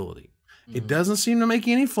this ability? It doesn't seem to make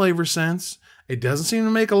any flavor sense. It doesn't seem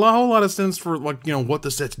to make a whole lot of sense for, like, you know, what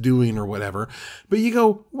the set's doing or whatever. But you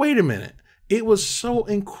go, wait a minute. It was so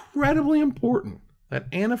incredibly important that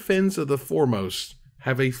Anna Fenza the Foremost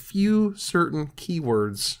have a few certain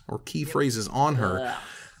keywords or key phrases on her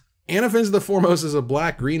Inoffensive the Foremost is a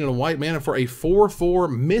black, green, and a white mana for a 4/4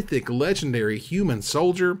 mythic legendary human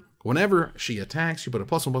soldier. Whenever she attacks, you put a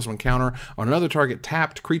 +1/+1 counter on another target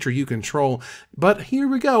tapped creature you control. But here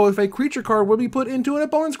we go. If a creature card would be put into an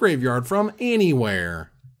opponent's graveyard from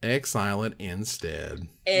anywhere, exile it instead.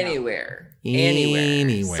 Anywhere.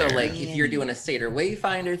 So, like, if you're doing a Satyr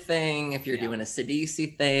Wayfinder thing, if you're doing a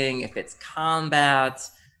Sidisi thing, if it's combat,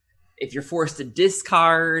 if you're forced to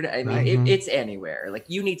discard, I mean, it's anywhere. Like,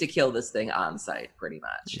 you need to kill this thing on site, pretty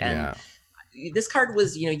much. And this card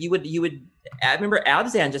was, you would. I remember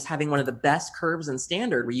Abzan just having one of the best curves in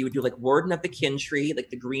Standard, where you would do like Warden of the Kin Tree, like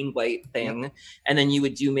the green-white thing, and then you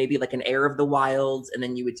would do maybe like an Heir of the Wilds, and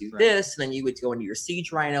then you would do this, and then you would go into your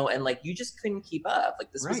Siege Rhino, and like you just couldn't keep up.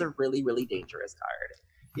 Like this was a really, really dangerous card.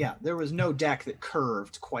 Yeah, there was no deck that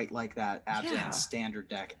curved quite like that Abzan Standard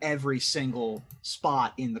deck. Every single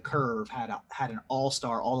spot in the curve had an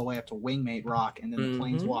all-star all the way up to Wingmate Rock, and then the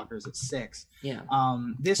Planeswalkers at 6. Yeah.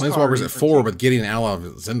 This Planeswalkers at 4, but getting out of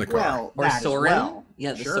Zendikar. Well, or Sorin. Well.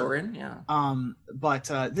 Yeah, the Sorin. Yeah. But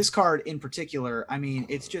this card in particular, I mean,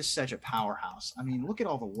 it's just such a powerhouse. I mean, look at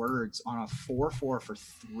all the words on a 4/4 for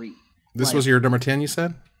 3. This was your number 10, you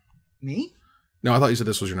said? Me? No, I thought you said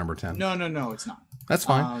this was your number 10. No, it's not. That's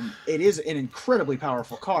fine. It is an incredibly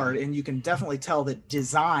powerful card, and you can definitely tell that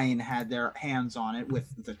Design had their hands on it with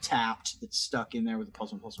the tapped that's stuck in there with the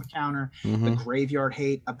 +1/+1 counter. The Graveyard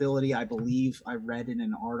Hate ability, I believe I read in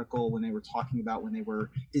an article when they were talking about when they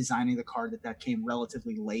were designing the card that came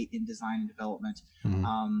relatively late in design and development.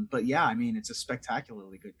 But yeah, I mean, it's a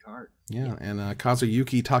spectacularly good card. Yeah, and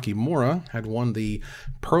Kazuyuki Takimura had won the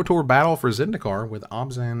Pro Tour battle for Zendikar with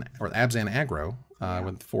Abzan aggro.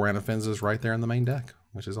 With 4 Inoffensives right there in the main deck,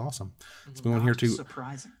 which is awesome. Let's move on here to...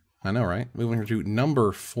 Surprising. I know, right? Moving here to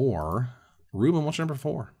number 4. Ruben, what's your number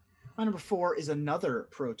 4? My number 4 is another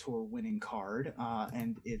Pro Tour winning card,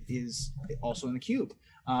 and it is also in the cube.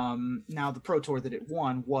 Now, the Pro Tour that it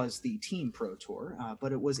won was the Team Pro Tour,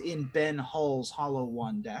 but it was in Ben Hull's Hollow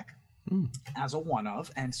 1 deck as a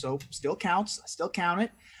one-of, and so still counts. I still count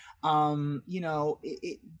it. You know,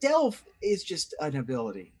 Delve is just an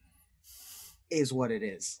ability. Is what it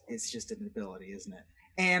is. It's just an ability, isn't it?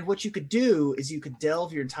 And what you could do is you could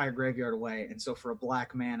delve your entire graveyard away, and so for a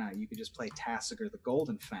black mana, you could just play Tasigur the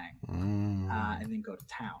Golden Fang, and then go to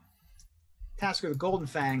town. Tasigur the Golden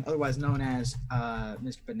Fang, otherwise known as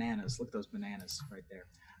Mr. Bananas, look at those bananas right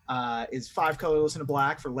there, is 5 colorless and a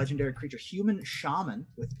black for legendary creature Human Shaman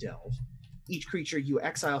with Delve. Each creature you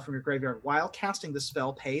exile from your graveyard while casting the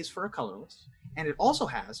spell pays for a colorless. And it also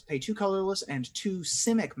has pay 2 colorless and 2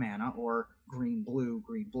 Simic mana, or green,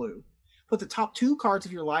 blue. Put the top 2 cards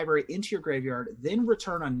of your library into your graveyard, then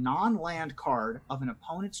return a non-land card of an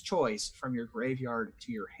opponent's choice from your graveyard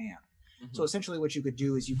to your hand. So essentially what you could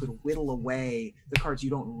do is you could whittle away the cards you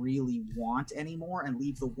don't really want anymore and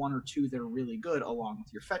leave the 1 or 2 that are really good along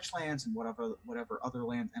with your fetch lands and whatever other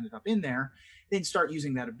lands ended up in there. Then start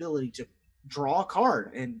using that ability to draw a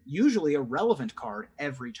card, and usually a relevant card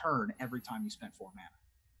every turn, every time you spend 4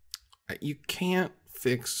 mana. You can't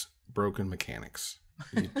fix broken mechanics.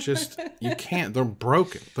 You can't. They're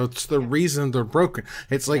broken. That's the reason they're broken.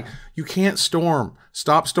 It's like you can't storm.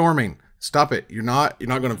 Stop storming. Stop it. You're not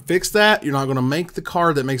going to fix that. You're not going to make the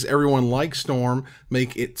card that makes everyone like Storm,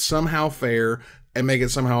 make it somehow fair, and make it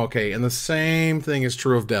somehow okay. And the same thing is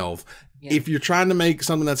true of Delve. Yeah. If you're trying to make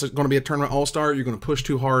something that's going to be a tournament all-star, you're going to push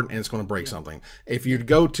too hard and it's going to break something. If you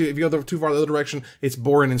go too far the other direction, it's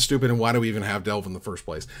boring and stupid. And why do we even have Delve in the first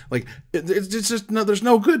place? Like, it's just no. There's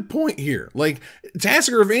no good point here. Like,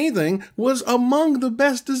 Tasigur, if anything, was among the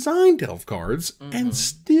best designed Delve cards, and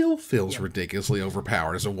still feels ridiculously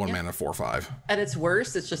overpowered as a 1 mana 4/5. At its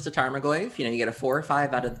worst, it's just a Tarmogoyf. You know, you get a 4 or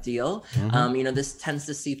 5 out of the deal. You know, this tends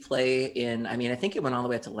to see play in. I mean, I think it went all the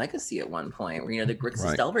way up to Legacy at one point, where the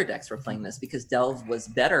Grixis Delver decks were playing this because Delve was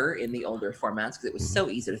better in the older formats because it was so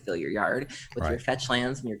easy to fill your yard with your fetch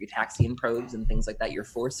lands and your Gitaxian probes and things like that, your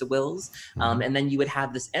Force of Wills. And then you would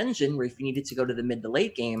have this engine where if you needed to go to the mid to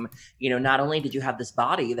late game, you know, not only did you have this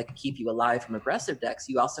body that could keep you alive from aggressive decks,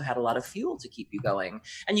 you also had a lot of fuel to keep you going.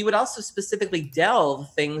 And you would also specifically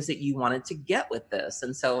delve things that you wanted to get with this.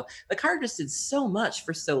 And so the card just did so much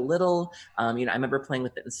for so little. You know, I remember playing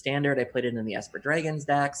with it in Standard. I played it in the Esper Dragons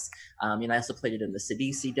decks. You know, I also played it in the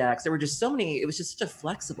Sidisi decks. There were just so many. It was just such a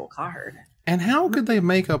flexible card. And how could they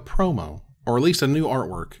make a promo, or at least a new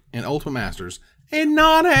artwork in Ultimate Masters, and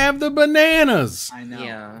not have the bananas? I know.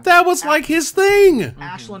 Yeah. That was like his thing.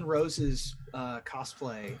 Ashlyn Rose's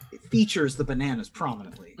cosplay features the bananas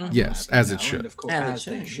prominently. Yes, as it should. And of course, as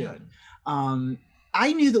they should.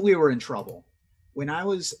 I knew that we were in trouble when I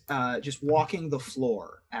was just walking the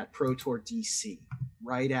floor at Pro Tour DC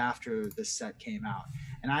right after this set came out.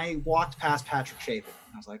 And I walked past Patrick Chapin.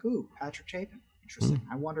 And I was like, ooh, Patrick Chapin. Interesting.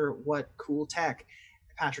 I wonder what cool tech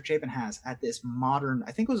Patrick Chapin has at this modern,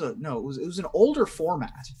 I think it was it was an older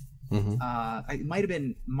format. It might have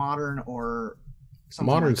been modern or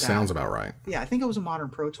something modern like that. Sounds about right. Yeah, I think it was a modern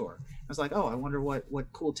Pro Tour. I was like, oh, I wonder what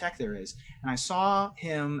cool tech there is. And I saw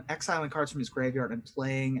him exiling cards from his graveyard and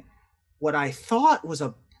playing what I thought was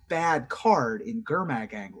a bad card in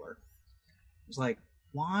Gurmag Angler. I was like,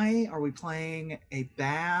 why are we playing a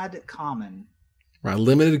bad common? Right,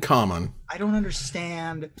 limited common. I don't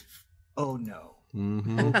understand. Oh no.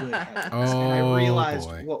 Mm-hmm. Oh good heavens. Oh, and I realized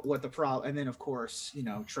boy. what the problem. And then of course,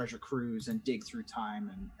 Treasure Cruise and Dig Through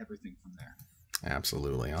Time and everything from there.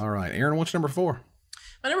 Absolutely. All right, Aaron, what's number 4?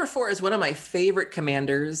 My number 4 is one of my favorite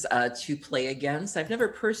commanders to play against. I've never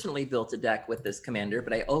personally built a deck with this commander,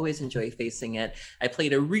 but I always enjoy facing it. I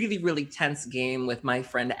played a really, really tense game with my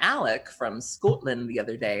friend Alec from Scotland the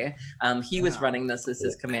other day. He was running this as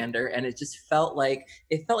his commander, and it just felt like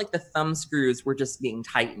the thumb screws were just being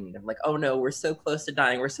tightened. I'm like, oh no, we're so close to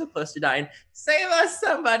dying. We're so close to dying. Save us,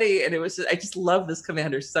 somebody! And it was I just love this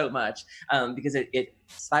commander so much because it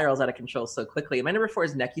spirals out of control so quickly. And my number 4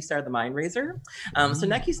 is Nekusar the Mind Razor.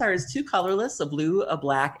 So Nekusar is 2 colorless, a blue, a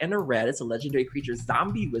black, and a red. It's a legendary creature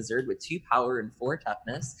zombie wizard with 2 power and 4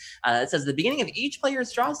 toughness. It says, at the beginning of each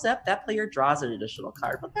player's draw step, that player draws an additional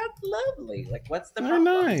card. Well, that's lovely. Like, what's the problem?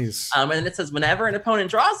 Nice. And then it says, whenever an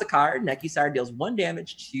opponent draws a card, Nekusar deals 1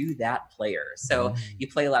 damage to that player. So you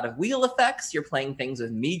play a lot of wheel effects. You're playing things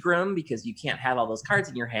with Megrim because you can't have all those cards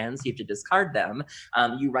in your hands. So you have to discard them.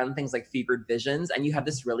 You run things like Fevered Visions, and you have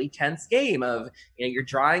this really tense game of, you're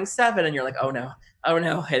drawing 7 and you're like, oh no, and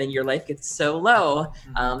then your life gets so low.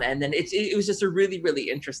 And then it was just a really, really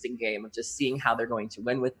interesting game of just seeing how they're going to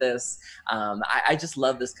win with this. I just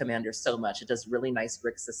love this commander so much. It does really nice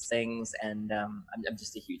Grixis things, and I'm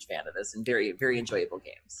just a huge fan of this and very, very enjoyable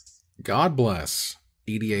games. God bless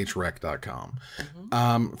edhrec.com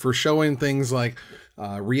for showing things like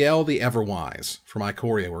Riel the Everwise from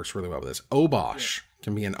Ikoria works really well with this. Obosh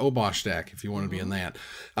can be an Obosh deck if you want to be in that.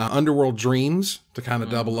 Underworld Dreams to kind of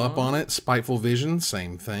double up on it. Spiteful Vision,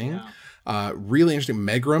 same thing. Really interesting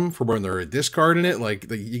Megrim for when they're discarding it. Like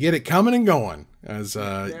you get it coming and going as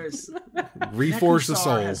Reforge the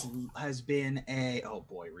Soul has been a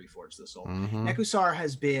Reforge the Soul. Nekusar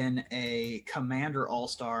has been a commander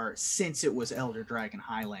all-star since it was Elder Dragon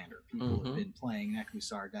Highlander. People have been playing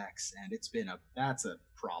Nekusar decks, and that's a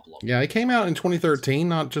problem. Yeah, it came out in 2013,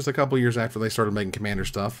 not just a couple years after they started making commander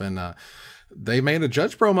stuff, and they made a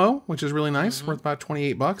Judge promo, which is really nice, worth about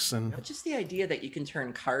 $28. And but just the idea that you can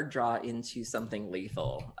turn card draw into something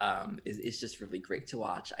lethal is just really great to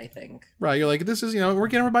watch, I think. Right, you're like, this is, we're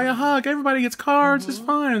giving everybody a hug, everybody gets cards, it's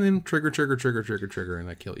fine, and then trigger, and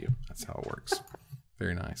they kill you. That's how it works.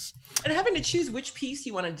 Very nice. And having to choose which piece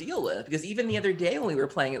you want to deal with, because even the other day when we were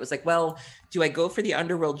playing, it was like, well, do I go for the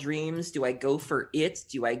Underworld Dreams? Do I go for it?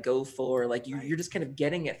 Do I go for, like, you're just kind of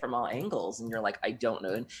getting it from all angles, and you're like, I don't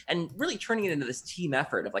know. And really turning it into this team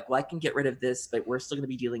effort of like, well, I can get rid of this, but we're still going to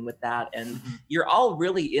be dealing with that. And you're all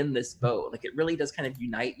really in this boat. Like, it really does kind of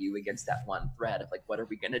unite you against that one thread of like, what are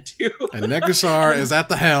we going to do? And Nekusar is at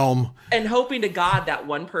the helm. And hoping to God that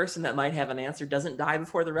one person that might have an answer doesn't die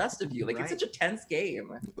before the rest of you. Like, it's such a tense game.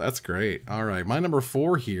 That's great. All right. My number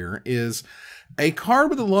 4 here is a card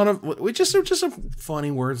with a lot of just some funny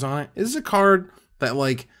words on it. This is a card that,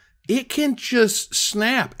 like, it can just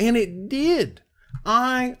snap, and it did.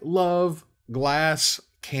 I love glass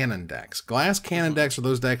cannon decks. Glass cannon decks are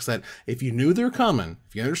those decks that if you knew they're coming,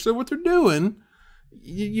 if you understood what they're doing,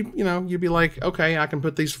 you'd be like, okay, I can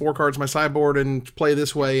put these 4 cards in my sideboard and play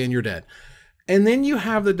this way, and you're dead. And then you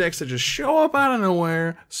have the decks that just show up out of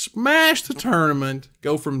nowhere, smash the tournament,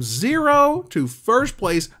 go from 0 to first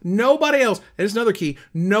place. Nobody else, and it's another key,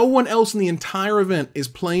 no one else in the entire event is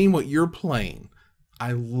playing what you're playing.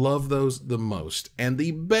 I love those the most. And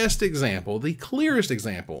the best example, the clearest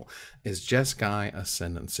example, is Jeskai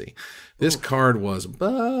Ascendancy. This card was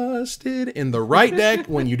busted in the right deck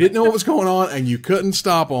when you didn't know what was going on and you couldn't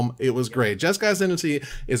stop them. It was great. Jeskai Ascendancy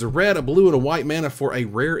is a red, a blue, and a white mana for a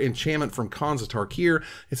rare enchantment from Khans of Tarkir.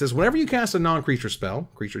 It says, whenever you cast a non-creature spell,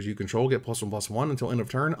 creatures you control get +1/+1 until end of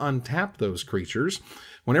turn. Untap those creatures.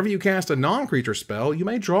 Whenever you cast a non-creature spell, you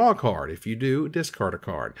may draw a card. If you do, discard a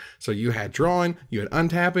card. So you had drawing, you had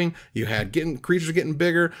untapping, you had creatures getting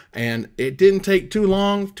bigger, and it didn't take too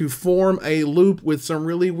long to form a loop with some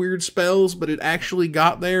really weird spells, but it actually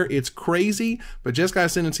got there. It's crazy, but Jeskai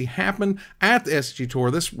Ascendancy happened at the SG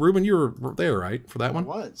Tour. Ruben, you were there, right, for that one? It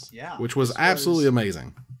was, yeah. Which was absolutely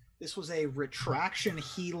amazing. This was a Retraction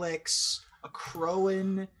Helix, a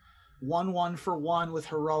Crowan 1/1 for 1 with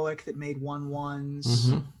heroic that made 1/1s.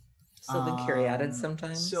 Mm-hmm. Sylvan Caryatid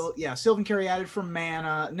sometimes. So yeah, Sylvan Caryatid for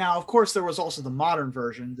mana. Now, of course, there was also the modern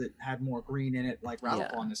version that had more green in it, like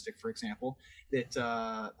Rattlepaw Mystic, for example, that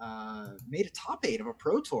made a top 8 of a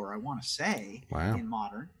Pro Tour, I want to say, in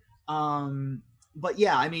modern. But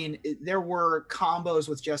yeah, I mean, there were combos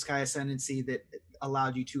with Jeskai Ascendancy that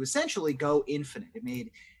allowed you to essentially go infinite. It made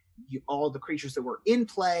all the creatures that were in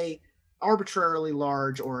play arbitrarily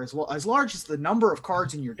large, or as large as the number of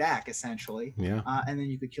cards in your deck, essentially. Yeah. And then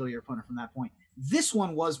you could kill your opponent from that point. This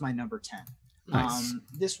one was my number 10. Nice.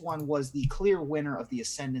 This one was the clear winner of the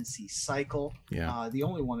Ascendancy cycle. Yeah. The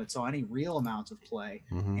only one that saw any real amount of play.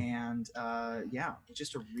 Mm-hmm. And yeah,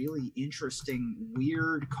 just a really interesting,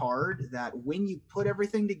 weird card that when you put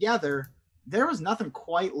everything together, there was nothing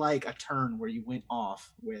quite like a turn where you went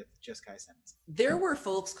off with Jeskai Ascendancy. There were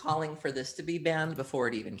folks calling for this to be banned before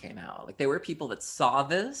it even came out. Like, there were people that saw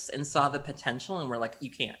this and saw the potential and were like, you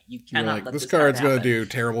cannot let this card's going to do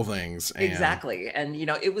terrible things. And... Exactly. And, you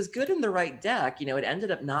know, it was good in the right deck. You know, it ended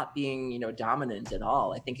up not being, you know, dominant at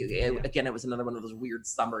all. I think, again, it was another one of those weird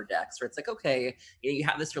summer decks where it's like, okay, you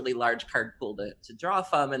have this really large card pool to draw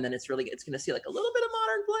from, and then it's going to see like a little bit of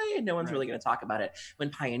modern play, and no one's really going to talk about it. When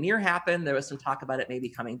Pioneer happened, there was some talk about it maybe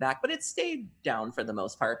coming back, but it stayed down for the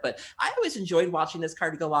most part. But I always enjoyed watching this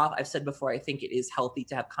card go off. I've said before, I think it is healthy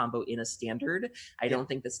to have combo in a standard. I don't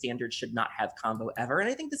think the standard should not have combo ever. And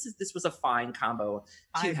I think this was a fine combo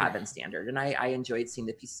to have in standard. And I enjoyed seeing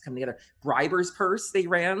the pieces come together. Briber's Purse they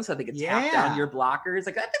ran, so they could tap down your blockers.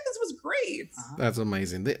 Like, I think this was great. That's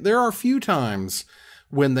amazing. There are a few times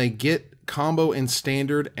when they get combo in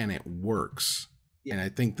standard and it works. And I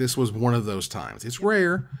think this was one of those times. It's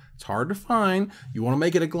rare. It's hard to find. You want to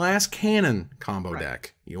make it a glass cannon combo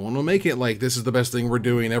deck. You want to make it like, this is the best thing we're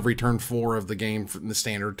doing every turn 4 of the game from the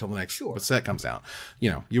standard till the next set comes out.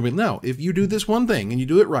 You know, you would know if you do this one thing and you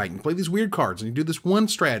do it right and you play these weird cards and you do this one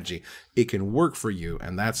strategy, it can work for you.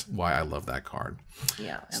 And that's why I love that card.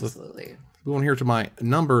 Yeah, absolutely. So we want to hear to my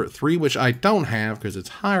number 3, which I don't have because it's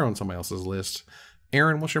higher on somebody else's list.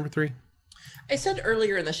 Aaron, what's your number 3? I said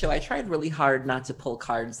earlier in the show, I tried really hard not to pull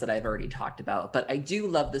cards that I've already talked about, but I do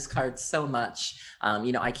love this card so much.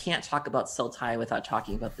 You know, I can't talk about Sultai without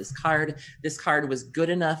talking about this card. This card was good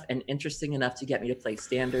enough and interesting enough to get me to play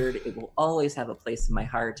standard. It will always have a place in my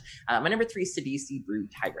heart. My number 3 is Sidisi, Brood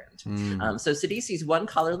Tyrant. So Sidisi is 1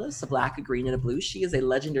 colorless, a black, a green, and a blue. She is a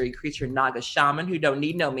legendary creature Naga shaman who don't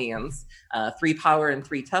need no mans. 3 power and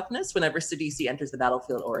 3 toughness. Whenever Sidisi enters the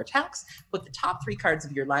battlefield or attacks, put the top 3 cards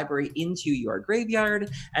of your library into your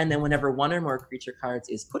graveyard, and then whenever 1 or more creature cards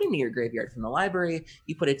is put into your graveyard from the library,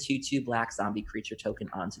 you put a 2/2 black zombie creature token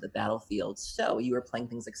onto the battlefield. So you were playing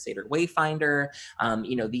things like Satyr Wayfinder,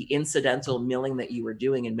 you know, the incidental milling that you were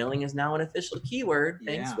doing, and milling is now an official keyword,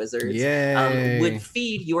 thanks Wizards, would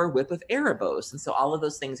feed your Whip of Erebos. And so all of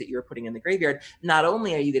those things that you were putting in the graveyard, not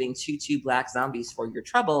only are you getting 2/2 black zombies for your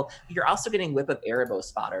trouble, you're also getting Whip of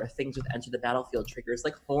Erebos fodder, things with enter the battlefield triggers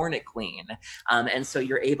like Hornet Queen. And so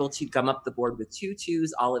you're able to gum up the board with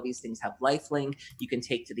 2/2s. All of these things have lifelink. You can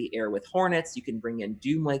take to the air with Hornets. You can bring in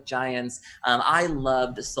Doomlake Giants. I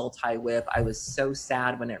loved Sultai Whip. I was so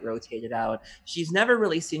sad when it rotated out. She's never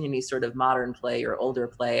really seen any sort of modern play or older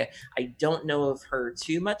play. I don't know of her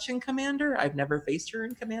too much in Commander. I've never faced her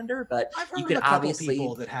in Commander, but I've heard you could of a couple obviously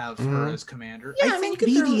people that have her as Commander. Yeah, I think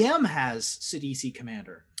BDM has Sidisi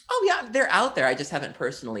Commander. Oh yeah, they're out there. I just haven't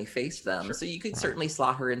personally faced them. So you could certainly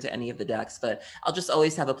slot her into any of the decks, but I'll just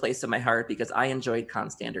always have a place in my heart because I enjoyed Con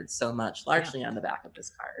Standard so much, largely on the back of this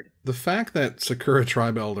card. The fact that Sakura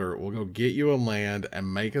Tribe Elder will go get you a land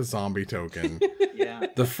and make a zombie token.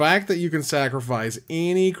 The fact that you can sacrifice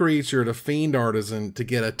any creature to Fiend Artisan to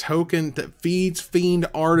get a token that feeds Fiend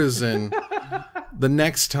Artisan the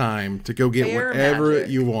next time to go get whatever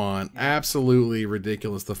you want. Absolutely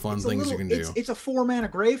ridiculous, the fun things you can do. It's a 4-mana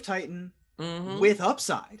Grave Titan with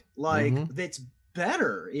upside. Like, that's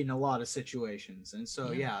better in a lot of situations. And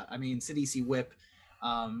so, yeah, I mean, Sidisi Whip,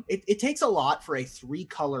 it takes a lot for a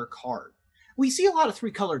 3-color card. We see a lot of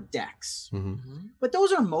 3-color decks, but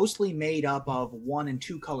those are mostly made up of 1- and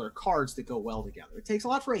 2-color cards that go well together. It takes a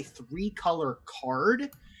lot for a 3-color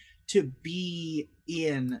card to be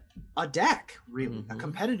in a deck, really, a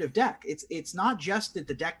competitive deck. It's not just that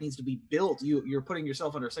the deck needs to be built. You're putting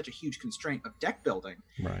yourself under such a huge constraint of deck building.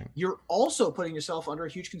 Right. You're also putting yourself under a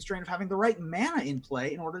huge constraint of having the right mana in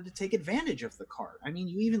play in order to take advantage of the card. I mean,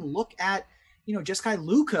 you even look at, you know, Jeskai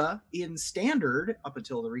Luka in Standard, up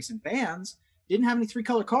until the recent bans, didn't have any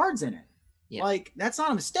 3-color cards in it. Like, that's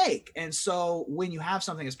not a mistake. And so when you have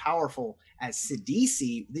something as powerful as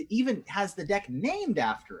Sidisi that even has the deck named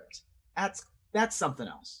after it, that's that's something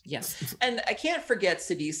else. Yes, and I can't forget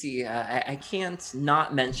Sidisi. I can't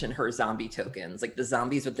not mention her zombie tokens, like the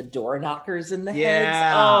zombies with the door knockers in the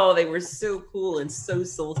heads. Oh, they were so cool and so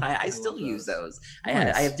soul-tie. I still use those.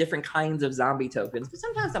 Nice. I have different kinds of zombie tokens, but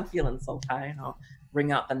sometimes I'm feeling soul-tie and I'll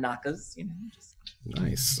bring out the knockers, you know. Just...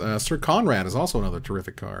 Nice. Sir Conrad is also another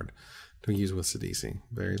terrific card to use with Sidisi.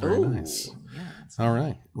 Very, very nice. Yeah, all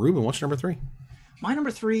right. Ruben, what's your number 3? My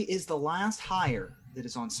number 3 is the last hire that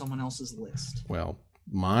is on someone else's list. Well,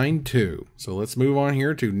 mine too. So let's move on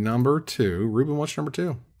here to number 2. Ruben, what's number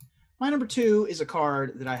 2? My number 2 is a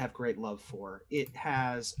card that I have great love for. It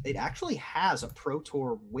actually has a Pro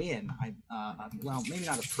Tour win. Well, maybe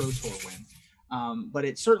not a Pro Tour win, but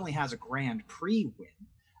it certainly has a Grand Prix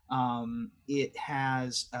win. It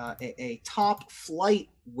has a top flight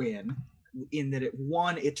win in that it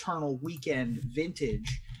won Eternal Weekend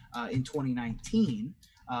Vintage in 2019.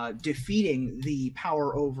 Defeating the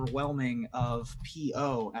power overwhelming of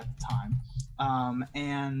PO at the time.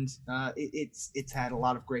 It's had a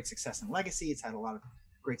lot of great success in Legacy. It's had a lot of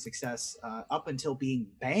great success up until being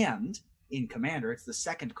banned in Commander. It's the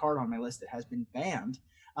second card on my list that has been banned.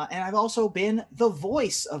 And I've also been the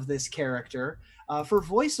voice of this character for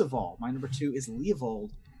Voice of All. My number 2 is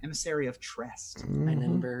Leovold, Emissary of Trest. My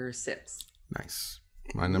number 6. Nice.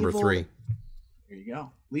 My number 3. There you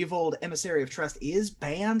go. Leovold, Emissary of Trest is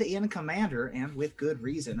banned in Commander, and with good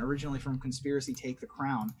reason. Originally from Conspiracy Take the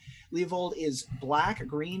Crown. Leovold is black,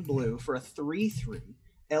 green, blue for a 3/3.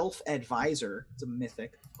 Elf Advisor. It's a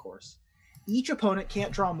mythic, of course. Each opponent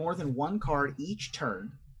can't draw more than one card each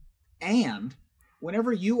turn. And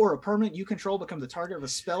whenever you or a permanent you control become the target of a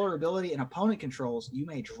spell or ability an opponent controls, you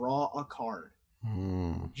may draw a card.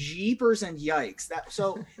 Jeepers and yikes.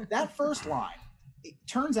 That first line, it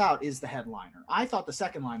turns out, is the headliner. I thought the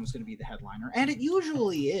second line was going to be the headliner, and it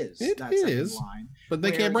usually is. Second line, but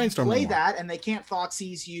they can't brainstorm. Play that, and they can't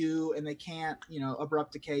Thoughtseize you, and they can't,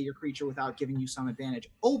 abrupt decay your creature without giving you some advantage.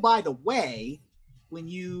 Oh, by the way, when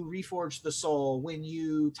you Reforge the Soul, when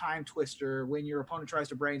you Time Twister, when your opponent tries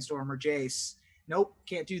to brainstorm or Jace, nope,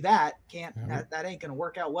 can't do that. That ain't going to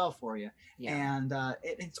work out well for you. Yeah. And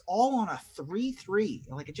it's all on a 3/3,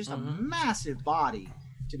 like it's just a massive body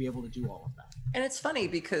to be able to do all of that. And it's funny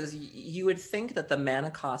because you would think that the mana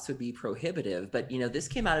cost would be prohibitive, but this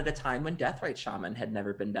came out at a time when Deathrite Shaman had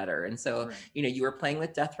never been better. And so, right. You were playing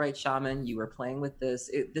with Deathrite Shaman, you were playing with this.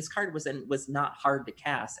 This card was not hard to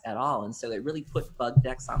cast at all. And so it really put bug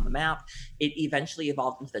decks on the map. It eventually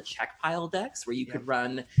evolved into the check pile decks where you could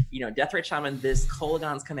run, Deathrite Shaman, this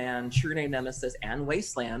Kolaghan's Command, True Name Nemesis, and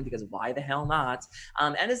Wasteland, because why the hell not?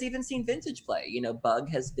 And has even seen Vintage play.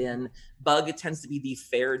 Bug tends to be the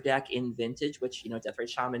fair deck in Vintage, which Deathrite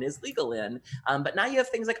Shaman is legal in, but now you have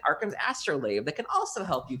things like Arkham's Astrolabe that can also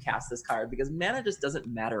help you cast this card, because mana just doesn't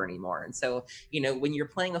matter anymore. And so when you're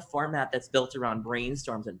playing a format that's built around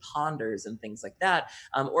brainstorms and ponders and things like that,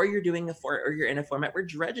 or you're in a format where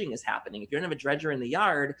dredging is happening, if you don't have a dredger in the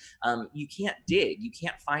yard, you can't dig, you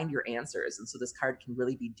can't find your answers, and so this card can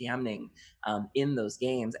really be damning in those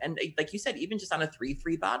games. And like you said, even just on a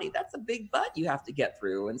 3/3 body, that's a big butt you have to get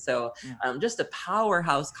through. And so just a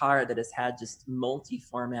powerhouse card that has had just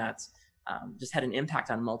multi-formats, just had an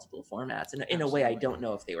impact on multiple formats in a way I don't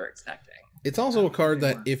know if they were expecting. It's also a card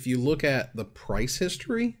that if you look at the price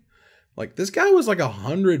history, like this guy was like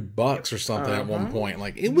 $100 or something at one point.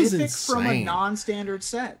 Like it was mythic insane. From a non-standard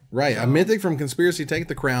set. Right. A mythic from Conspiracy Take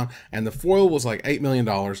the Crown, and the foil was like $8 million.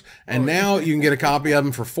 And now you can get a copy of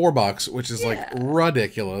him for $4, which is like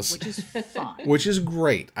ridiculous. Which is fine. Which is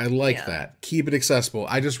great. I like that. Keep it accessible.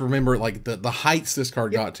 I just remember like the heights this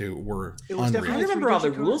card got to were unreal. I remember all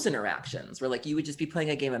the rules interactions where like you would just be playing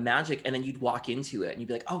a game of Magic and then you'd walk into it and you'd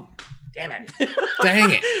be like, oh, damn it.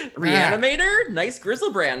 Dang it. Reanimator? Nice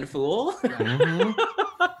Grizzlebrand, fool.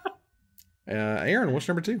 Aaron, what's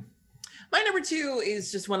number 2? My number 2 is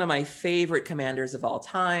just one of my favorite commanders of all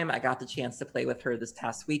time. I got the chance to play with her this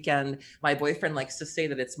past weekend. My boyfriend likes to say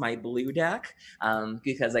that it's my blue deck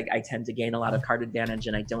because I tend to gain a lot of card advantage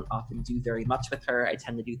and I don't often do very much with her. I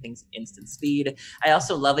tend to do things at instant speed. I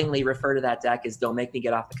also lovingly refer to that deck as don't make me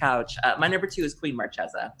get off the couch. My number 2 is Queen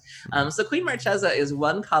Marchesa. So Queen Marchesa is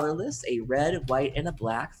 1 colorless, a red, white, and a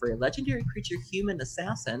black for a legendary creature human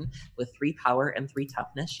assassin with 3 power and 3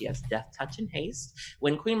 toughness. She has Death Touch and Haste.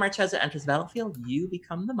 When Queen Marchesa enters enters the battlefield, you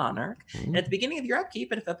become the monarch. And at the beginning of your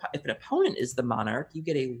upkeep, if an opponent is the monarch, you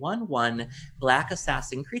get a 1/1 black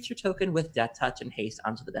assassin creature token with death touch and haste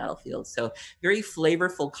onto the battlefield. So very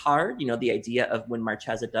flavorful card. You know, the idea of when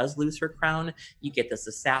Marchesa does lose her crown, you get this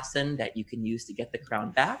assassin that you can use to get the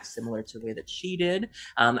crown back, similar to the way that she did.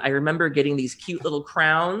 I remember getting these cute little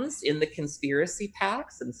crowns in the conspiracy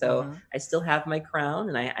packs, and so I still have my crown,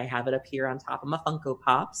 and I have it up here on top of my Funko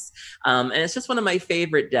Pops. And it's just one of my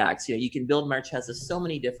favorite decks. You know, you can build Marchesa so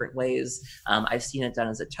many different ways. I've seen it done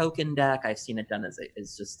as a token deck. I've seen it done as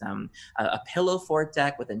just a pillow fort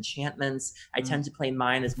deck with enchantments. I tend to play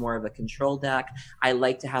mine as more of a control deck. I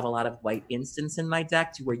like to have a lot of white instants in my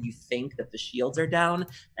deck to where you think that the shields are down,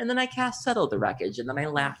 and then I cast Settle the Wreckage, and then I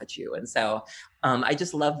laugh at you. And so I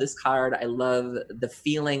just love this card. I love the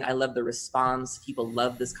feeling. I love the response. People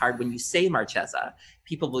love this card. When you say Marchesa,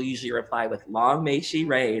 people will usually reply with "Long may she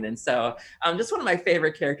reign." And so just one of my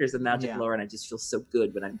favorite characters in Magic lore, and I just feel so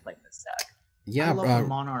good when I'm playing this deck. Yeah, I love the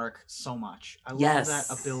Monarch so much. I love that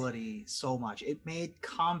ability so much. It made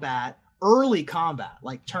combat, early combat,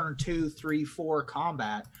 like turn 2, 3, 4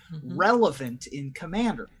 combat, relevant in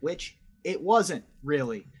Commander, which it wasn't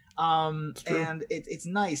really. And it's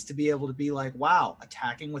nice to be able to be like, wow,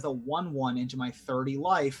 attacking with a 1/1 into my 30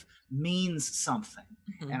 life means something.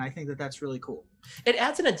 And I think that that's really cool. It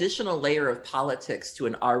adds an additional layer of politics to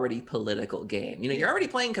an already political game. You know, you're already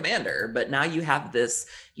playing Commander, but now you have this,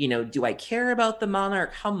 you know, do I care about the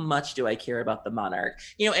Monarch? How much do I care about the Monarch?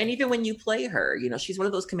 You know, and even when you play her, you know, she's one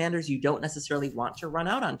of those commanders you don't necessarily want to run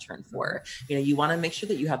out on turn 4. You know, you want to make sure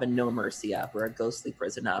that you have a No Mercy up or a Ghostly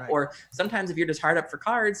Prison up. Or sometimes if you're just hard up for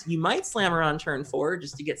cards, you might slam her on turn 4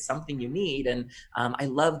 just to get something you need. And I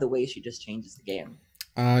love the way she just changes the game.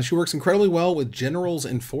 She works incredibly well with General's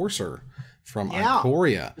Enforcer from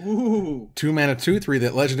Ikoria. 2 mana, 2/3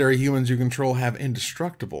 that legendary humans you control have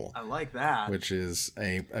indestructible. I like that. Which is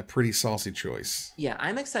a pretty saucy choice. Yeah,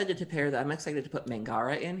 I'm excited to pair that. I'm excited to put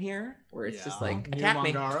Mangara in here, where it's just like, attack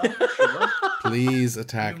Mangara, me. sure. Please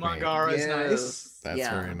attack me. Mangara is nice. That's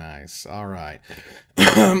very nice. All right.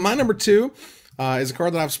 My number 2 is a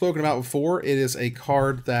card that I've spoken about before. It is a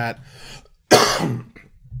card that...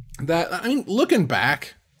 I mean, looking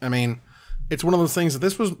back, I mean, it's one of those things that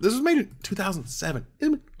this was made in 2007. It's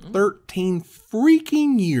been 13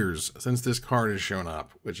 freaking years since this card has shown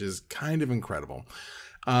up, which is kind of incredible.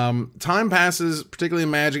 Time passes, particularly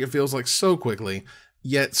in Magic, it feels like so quickly,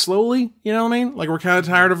 yet slowly, you know what I mean? Like, we're kind of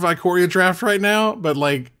tired of Ikoria Draft right now, but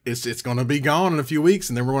like, it's going to be gone in a few weeks,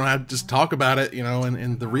 and then we're going to have to just talk about it, you know,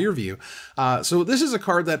 in the rear view. So this is a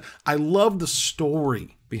card that I love the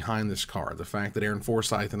story behind this card. The fact that Aaron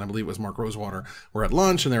Forsyth and I believe it was Mark Rosewater were at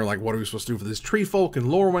lunch, and they were like, what are we supposed to do for this tree folk in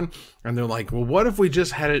Lorwyn? And they're like, well, what if we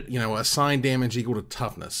just had it, you know, assign damage equal to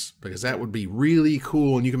toughness? Because that would be really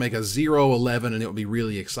cool, and you can make a 0/11 and it would be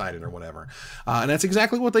really exciting or whatever. And that's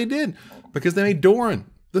exactly what they did, because they made Doran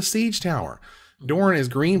the Siege Tower. Doran is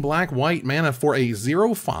green, black, white mana for a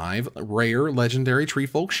 0/5 rare legendary tree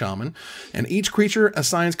folk shaman, and each creature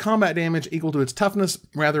assigns combat damage equal to its toughness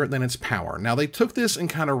rather than its power. Now they took this and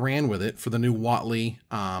kind of ran with it for the new Watley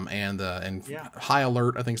and High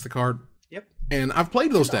Alert, I think is the card. Yep. And I've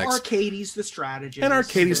played those decks. Arcades, the strategist. And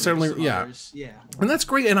Arcades certainly, yeah. And that's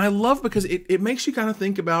great. And I love because it makes you kind of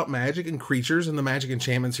think about Magic and creatures and the Magic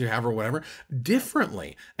enchantments you have or whatever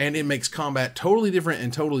differently. And it makes combat totally different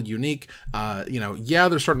and totally unique. You know, yeah,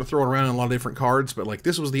 they're starting to throw it around in a lot of different cards, but like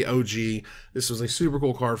this was the OG. This was a super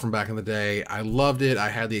cool card from back in the day. I loved it.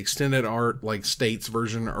 I had the extended art, like States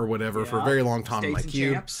version or whatever for a very long time in my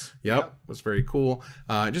cube. Yep. Was very cool.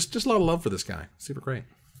 Just a lot of love for this guy. Super great.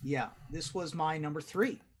 Yeah, this was my number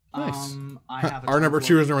 3. Nice. I have our number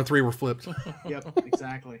 2 and number 3 were flipped. Yep,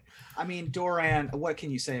 exactly. I mean, Doran, what can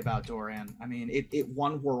you say about Doran? I mean, it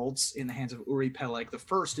won Worlds in the hands of Uri Peleg, the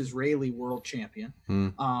first Israeli world champion,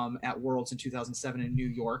 at Worlds in 2007 in New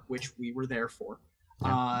York, which we were there for.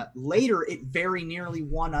 Later, it very nearly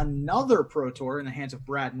won another Pro Tour in the hands of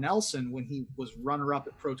Brad Nelson when he was runner-up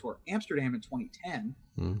at Pro Tour Amsterdam in 2010.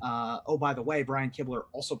 Oh, by the way, Brian Kibler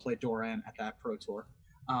also played Doran at that Pro Tour.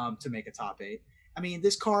 To make a top 8. I mean,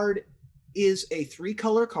 this card is a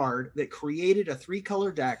 3-color card that created a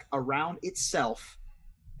 3-color deck around itself,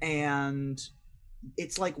 and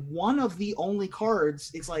it's like one of the only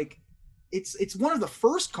cards. It's like it's one of the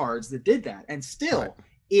first cards that did that, and still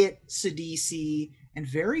it, Sidisi, and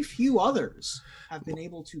very few others have been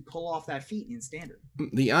able to pull off that feat in Standard.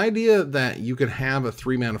 The idea that you could have a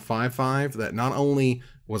 3-mana 5/5 that not only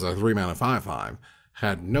was a 3-mana 5/5,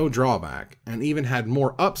 had no drawback, and even had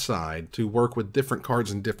more upside to work with different cards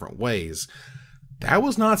in different ways. That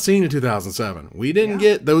was not seen in 2007. We didn't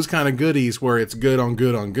get those kind of goodies where it's good on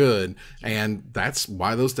good on good, and that's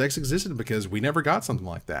why those decks existed, because we never got something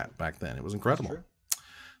like that back then. It was incredible.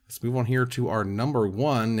 Let's move on here to our number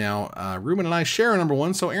one. Now, Ruben and I share a number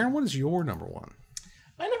one, so Aaron, what is your number one?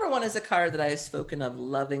 My number one is a card that I have spoken of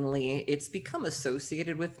lovingly. It's become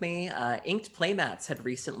associated with me. Inked Playmats had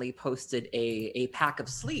recently posted a pack of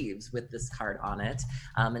sleeves with this card on it.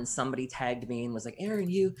 And somebody tagged me and was like, Aaron,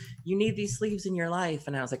 you need these sleeves in your life.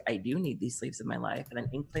 And I was like, I do need these sleeves in my life. And then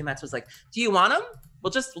Inked Playmats was like, do you want them?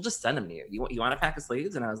 We'll just send them to you. You want a pack of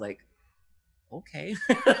sleeves? And I was like, okay.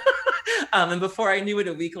 And before I knew it,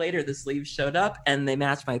 a week later, the sleeves showed up and they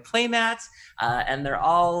match my playmats. And they're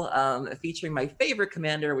all featuring my favorite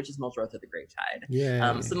commander, which is Muldrotha the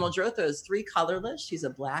Gravetide. So Muldrotha is 3 colorless. She's a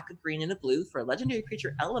black, a green, and a blue for a legendary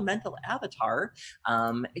creature elemental avatar.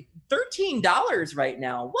 $13 right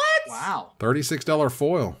now. What? Wow. $36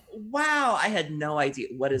 foil. Wow, I had no idea.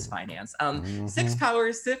 What is finance? 6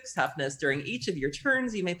 power, 6 toughness. During each of your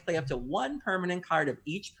turns, you may play up to 1 permanent card of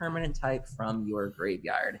each permanent type from your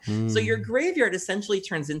graveyard. So your graveyard essentially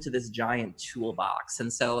turns into this giant toolbox.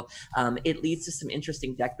 And so it leads to some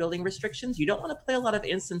interesting deck building restrictions. You don't want to play a lot of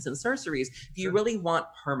instants and sorceries. You really want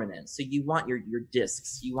permanent. So you want your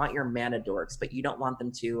discs, you want your mana dorks, but you don't want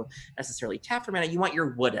them to necessarily tap for mana. You want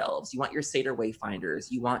your wood elves, you want your Satyr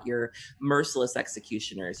Wayfinders, you want your merciless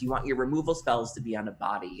executioners, you want your removal spells to be on a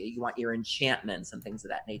body, you want your enchantments and things of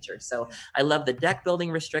that nature. So I love the deck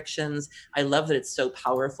building restrictions. I love that it's so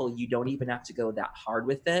powerful you don't even have to go that hard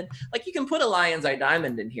with it. Like, you can put a Lion's Eye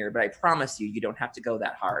Diamond in here, but I promise you, you don't have to go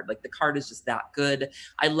that hard. Like, the card is just that good.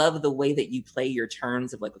 I love the way that you play your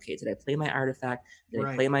turns of like, okay, did I play my artifact? Did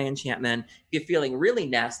I play my enchantment? If you're feeling really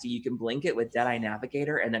nasty, you can blink it with Deadeye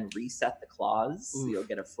Navigator and then reset the claws. So you'll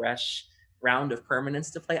get a fresh round of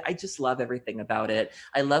permanents to play. I just love everything about it.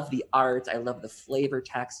 I love the art. I love the flavor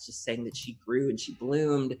text, just saying that she grew and she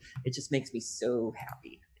bloomed. It just makes me so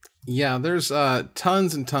happy. Yeah, there's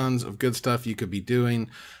tons and tons of good stuff you could be doing.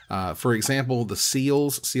 For example, the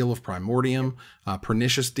seals, Seal of Primordium,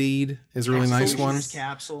 Pernicious Deed is a really nice one.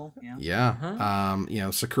 Capsule, you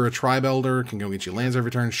know, Sakura Tribe Elder can go get you lands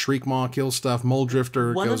every turn. Shriekmaw kills stuff.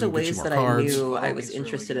 Muldrifter One goes of the and gets you ways more that cards. I knew I was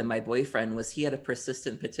interested in my boyfriend was he had a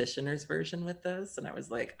Persistent Petitioners version with this, and I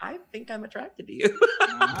was like, I think I'm attracted to you.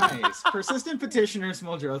 Nice. Persistent Petitioners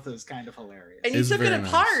Muldrotha is kind of hilarious. And you took it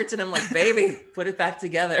apart, and I'm like, baby, put it back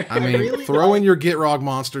together. I mean, really throw in your Gitrog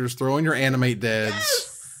monsters, throw in your Animate Deads.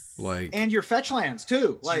 Like, and your fetch lands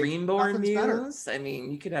too, like Dreamborn Muse. I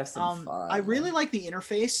mean, you could have some fun. I really like the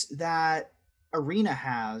interface that Arena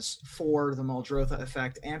has for the Muldrotha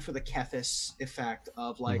effect and for the Kethis effect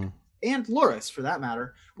of like, and Loris for that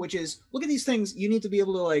matter, which is, look at these things. You need to be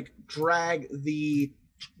able to like drag the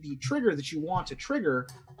trigger that you want to trigger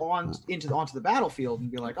onto the battlefield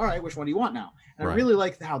and be like, all right, which one do you want now? And I really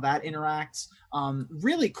like how that interacts.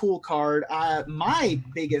 Really cool card. My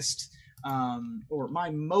biggest or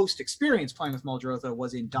my most experience playing with Muldrotha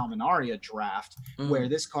was in Dominaria Draft, where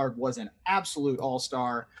this card was an absolute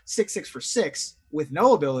all-star. 6/6 for 6 with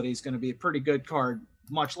no ability is going to be a pretty good card,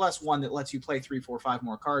 much less one that lets you play 3, 4, 5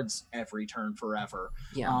 more cards every turn forever.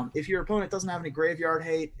 If your opponent doesn't have any graveyard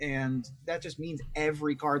hate, and that just means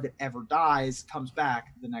every card that ever dies comes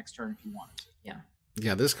back the next turn if you want it.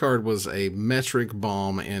 Yeah, this card was a metric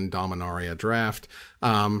bomb in Dominaria Draft.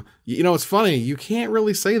 You know, it's funny. You can't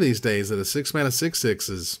really say these days that a 6-mana 6/6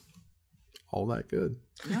 is all that good.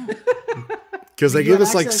 No. Because they give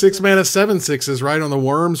us like 6-mana 7/6s right on the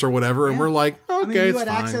worms or whatever, and we're like, okay, I mean, you it's had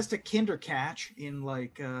fine. access to Kindercatch in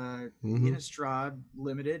like Innistrad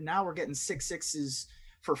Limited. Now we're getting 6/6s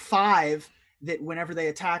for 5 that whenever they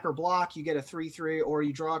attack or block, you get a 3/3, or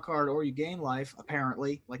you draw a card, or you gain life.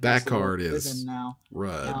 Apparently, like that card is now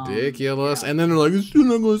ridiculous. And then they're like, "It's still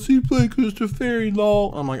not going to see play because it's a fairy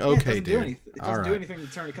law." I'm like, okay, it dude. It doesn't do anything the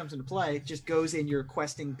turn it comes into play. It just goes in your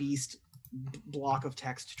questing beast block of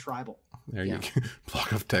text tribal. There you go.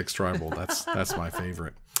 Block of text tribal. That's my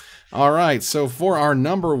favorite. All right, so for our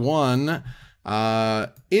number one, I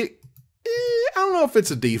don't know if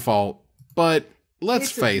it's a default, but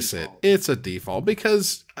let's face it, it's a default,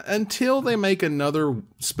 because until they make another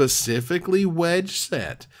specifically wedge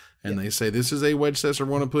set, and they say this is a wedge set, so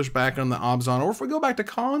we're going to push back on the Abzan, or if we go back to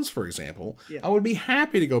Khans, for example, I would be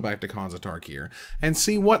happy to go back to Khans of Tarkir and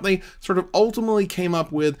see what they sort of ultimately came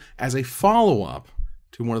up with as a follow-up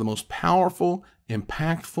to one of the most powerful,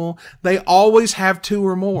 impactful. They always have 2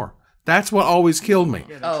 or more. That's what always killed me.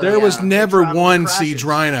 There was never one Siege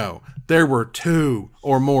Rhino. There were 2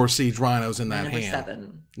 or more Siege Rhinos in that hand.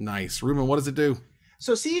 7. Nice. Ruben, what does it do?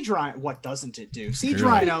 So Siege Rhino, what doesn't it do? Siege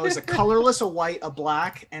Rhino is a colorless, a white, a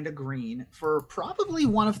black, and a green for probably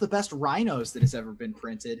one of the best rhinos that has ever been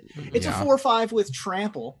printed. It's a 4/5 with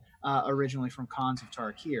trample, originally from Khans of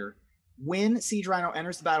Tarkir. When Siege Rhino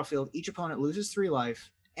enters the battlefield, each opponent loses 3 life,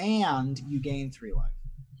 and you gain 3 life.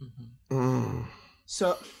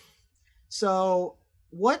 So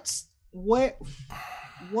what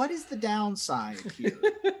is the downside here?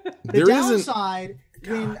 The downside,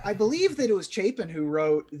 when I believe that it was Chapin who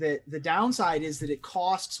wrote that the downside is that it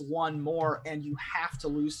costs 1 more and you have to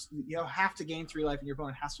gain 3 life and your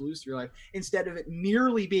opponent has to lose 3 life instead of it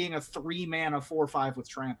merely being a 3-mana 4/5 with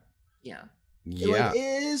trample. Yeah. Yeah.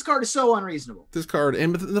 This card is so unreasonable. This card,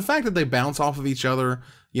 and the fact that they bounce off of each other,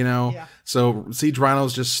 so Siege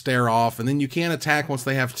Rhinos just stare off, and then you can't attack once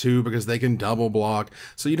they have 2 because they can double block.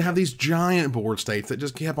 So you'd have these giant board states that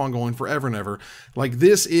just kept on going forever and ever. Like,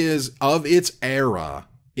 this is, of its era,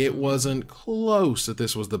 it wasn't close that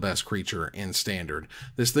this was the best creature in Standard.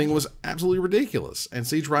 This thing was absolutely ridiculous. And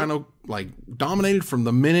Siege Rhino, dominated from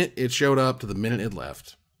the minute it showed up to the minute it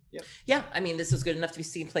left. Yep. Yeah, I mean, this was good enough to be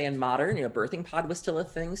seen play in Modern. Birthing Pod was still a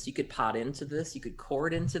thing, so you could pod into this, you could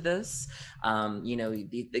cord into this. Like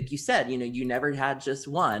you said, you never had just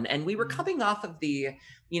one. And we were coming off of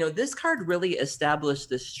this card really established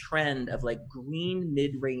this trend of green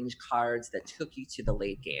mid-range cards that took you to the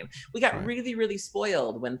late game. We got really, really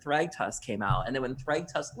spoiled when Thragtusk came out. And then when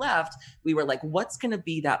Thragtusk left, we were like, what's going to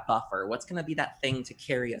be that buffer? What's going to be that thing to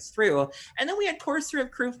carry us through? And then we had Courser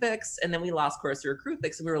of Kruphix, and then we lost Courser of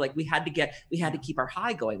Kruphix, and we were like, we had to keep our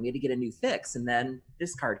high going. We had to get a new fix. And then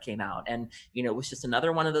this card came out, and it was just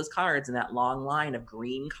another one of those cards in that long line of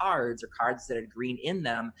green cards or cards that had green in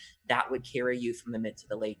them that would carry you from the mid to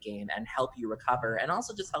the late game and help you recover and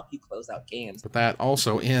also just help you close out games. But that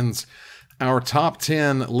also ends our top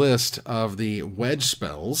 10 list of the wedge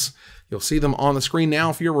spells. You'll see them on the screen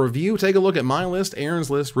now for your review. Take a look at my list, Aaron's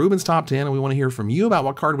list, Ruben's top 10, and we want to hear from you about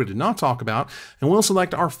what card we did not talk about, and we'll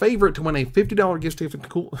select our favorite to win a $50 gift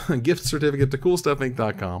certificate to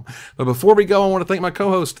CoolStuffInc.com. But before we go, I want to thank my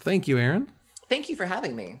co-host. Thank you, Aaron. Thank you for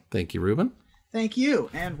having me. Thank you, Ruben. Thank you.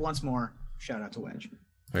 And once more, shout out to Wedge.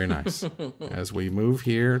 Very nice. As we move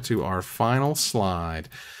here to our final slide,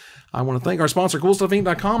 I want to thank our sponsor,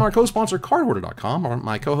 CoolStuffInc.com, our co-sponsor, Cardhoarder.com,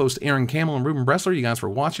 my co-host, Aaron Campbell and Ruben Bressler. You guys for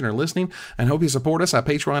watching or listening, and hope you support us at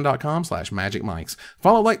Patreon.com/MagicMikes.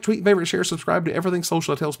 Follow, like, tweet, favorite, share, subscribe to everything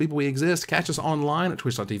social that tells people we exist. Catch us online at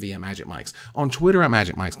Twitch.tv at MagicMikes, on Twitter at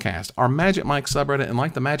MagicMikesCast, our Magic Mike subreddit, and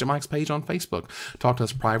like the Magic Mikes page on Facebook. Talk to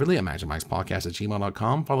us privately at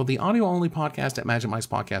MagicMikesPodcast@gmail.com. Follow the audio-only podcast at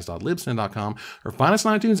MagicMikesPodcast.libsyn.com, or find us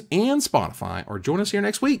on iTunes and Spotify, or join us here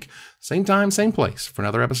next week. Same time, same place, for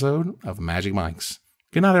another episode of Magic Mikes.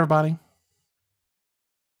 Good night, everybody.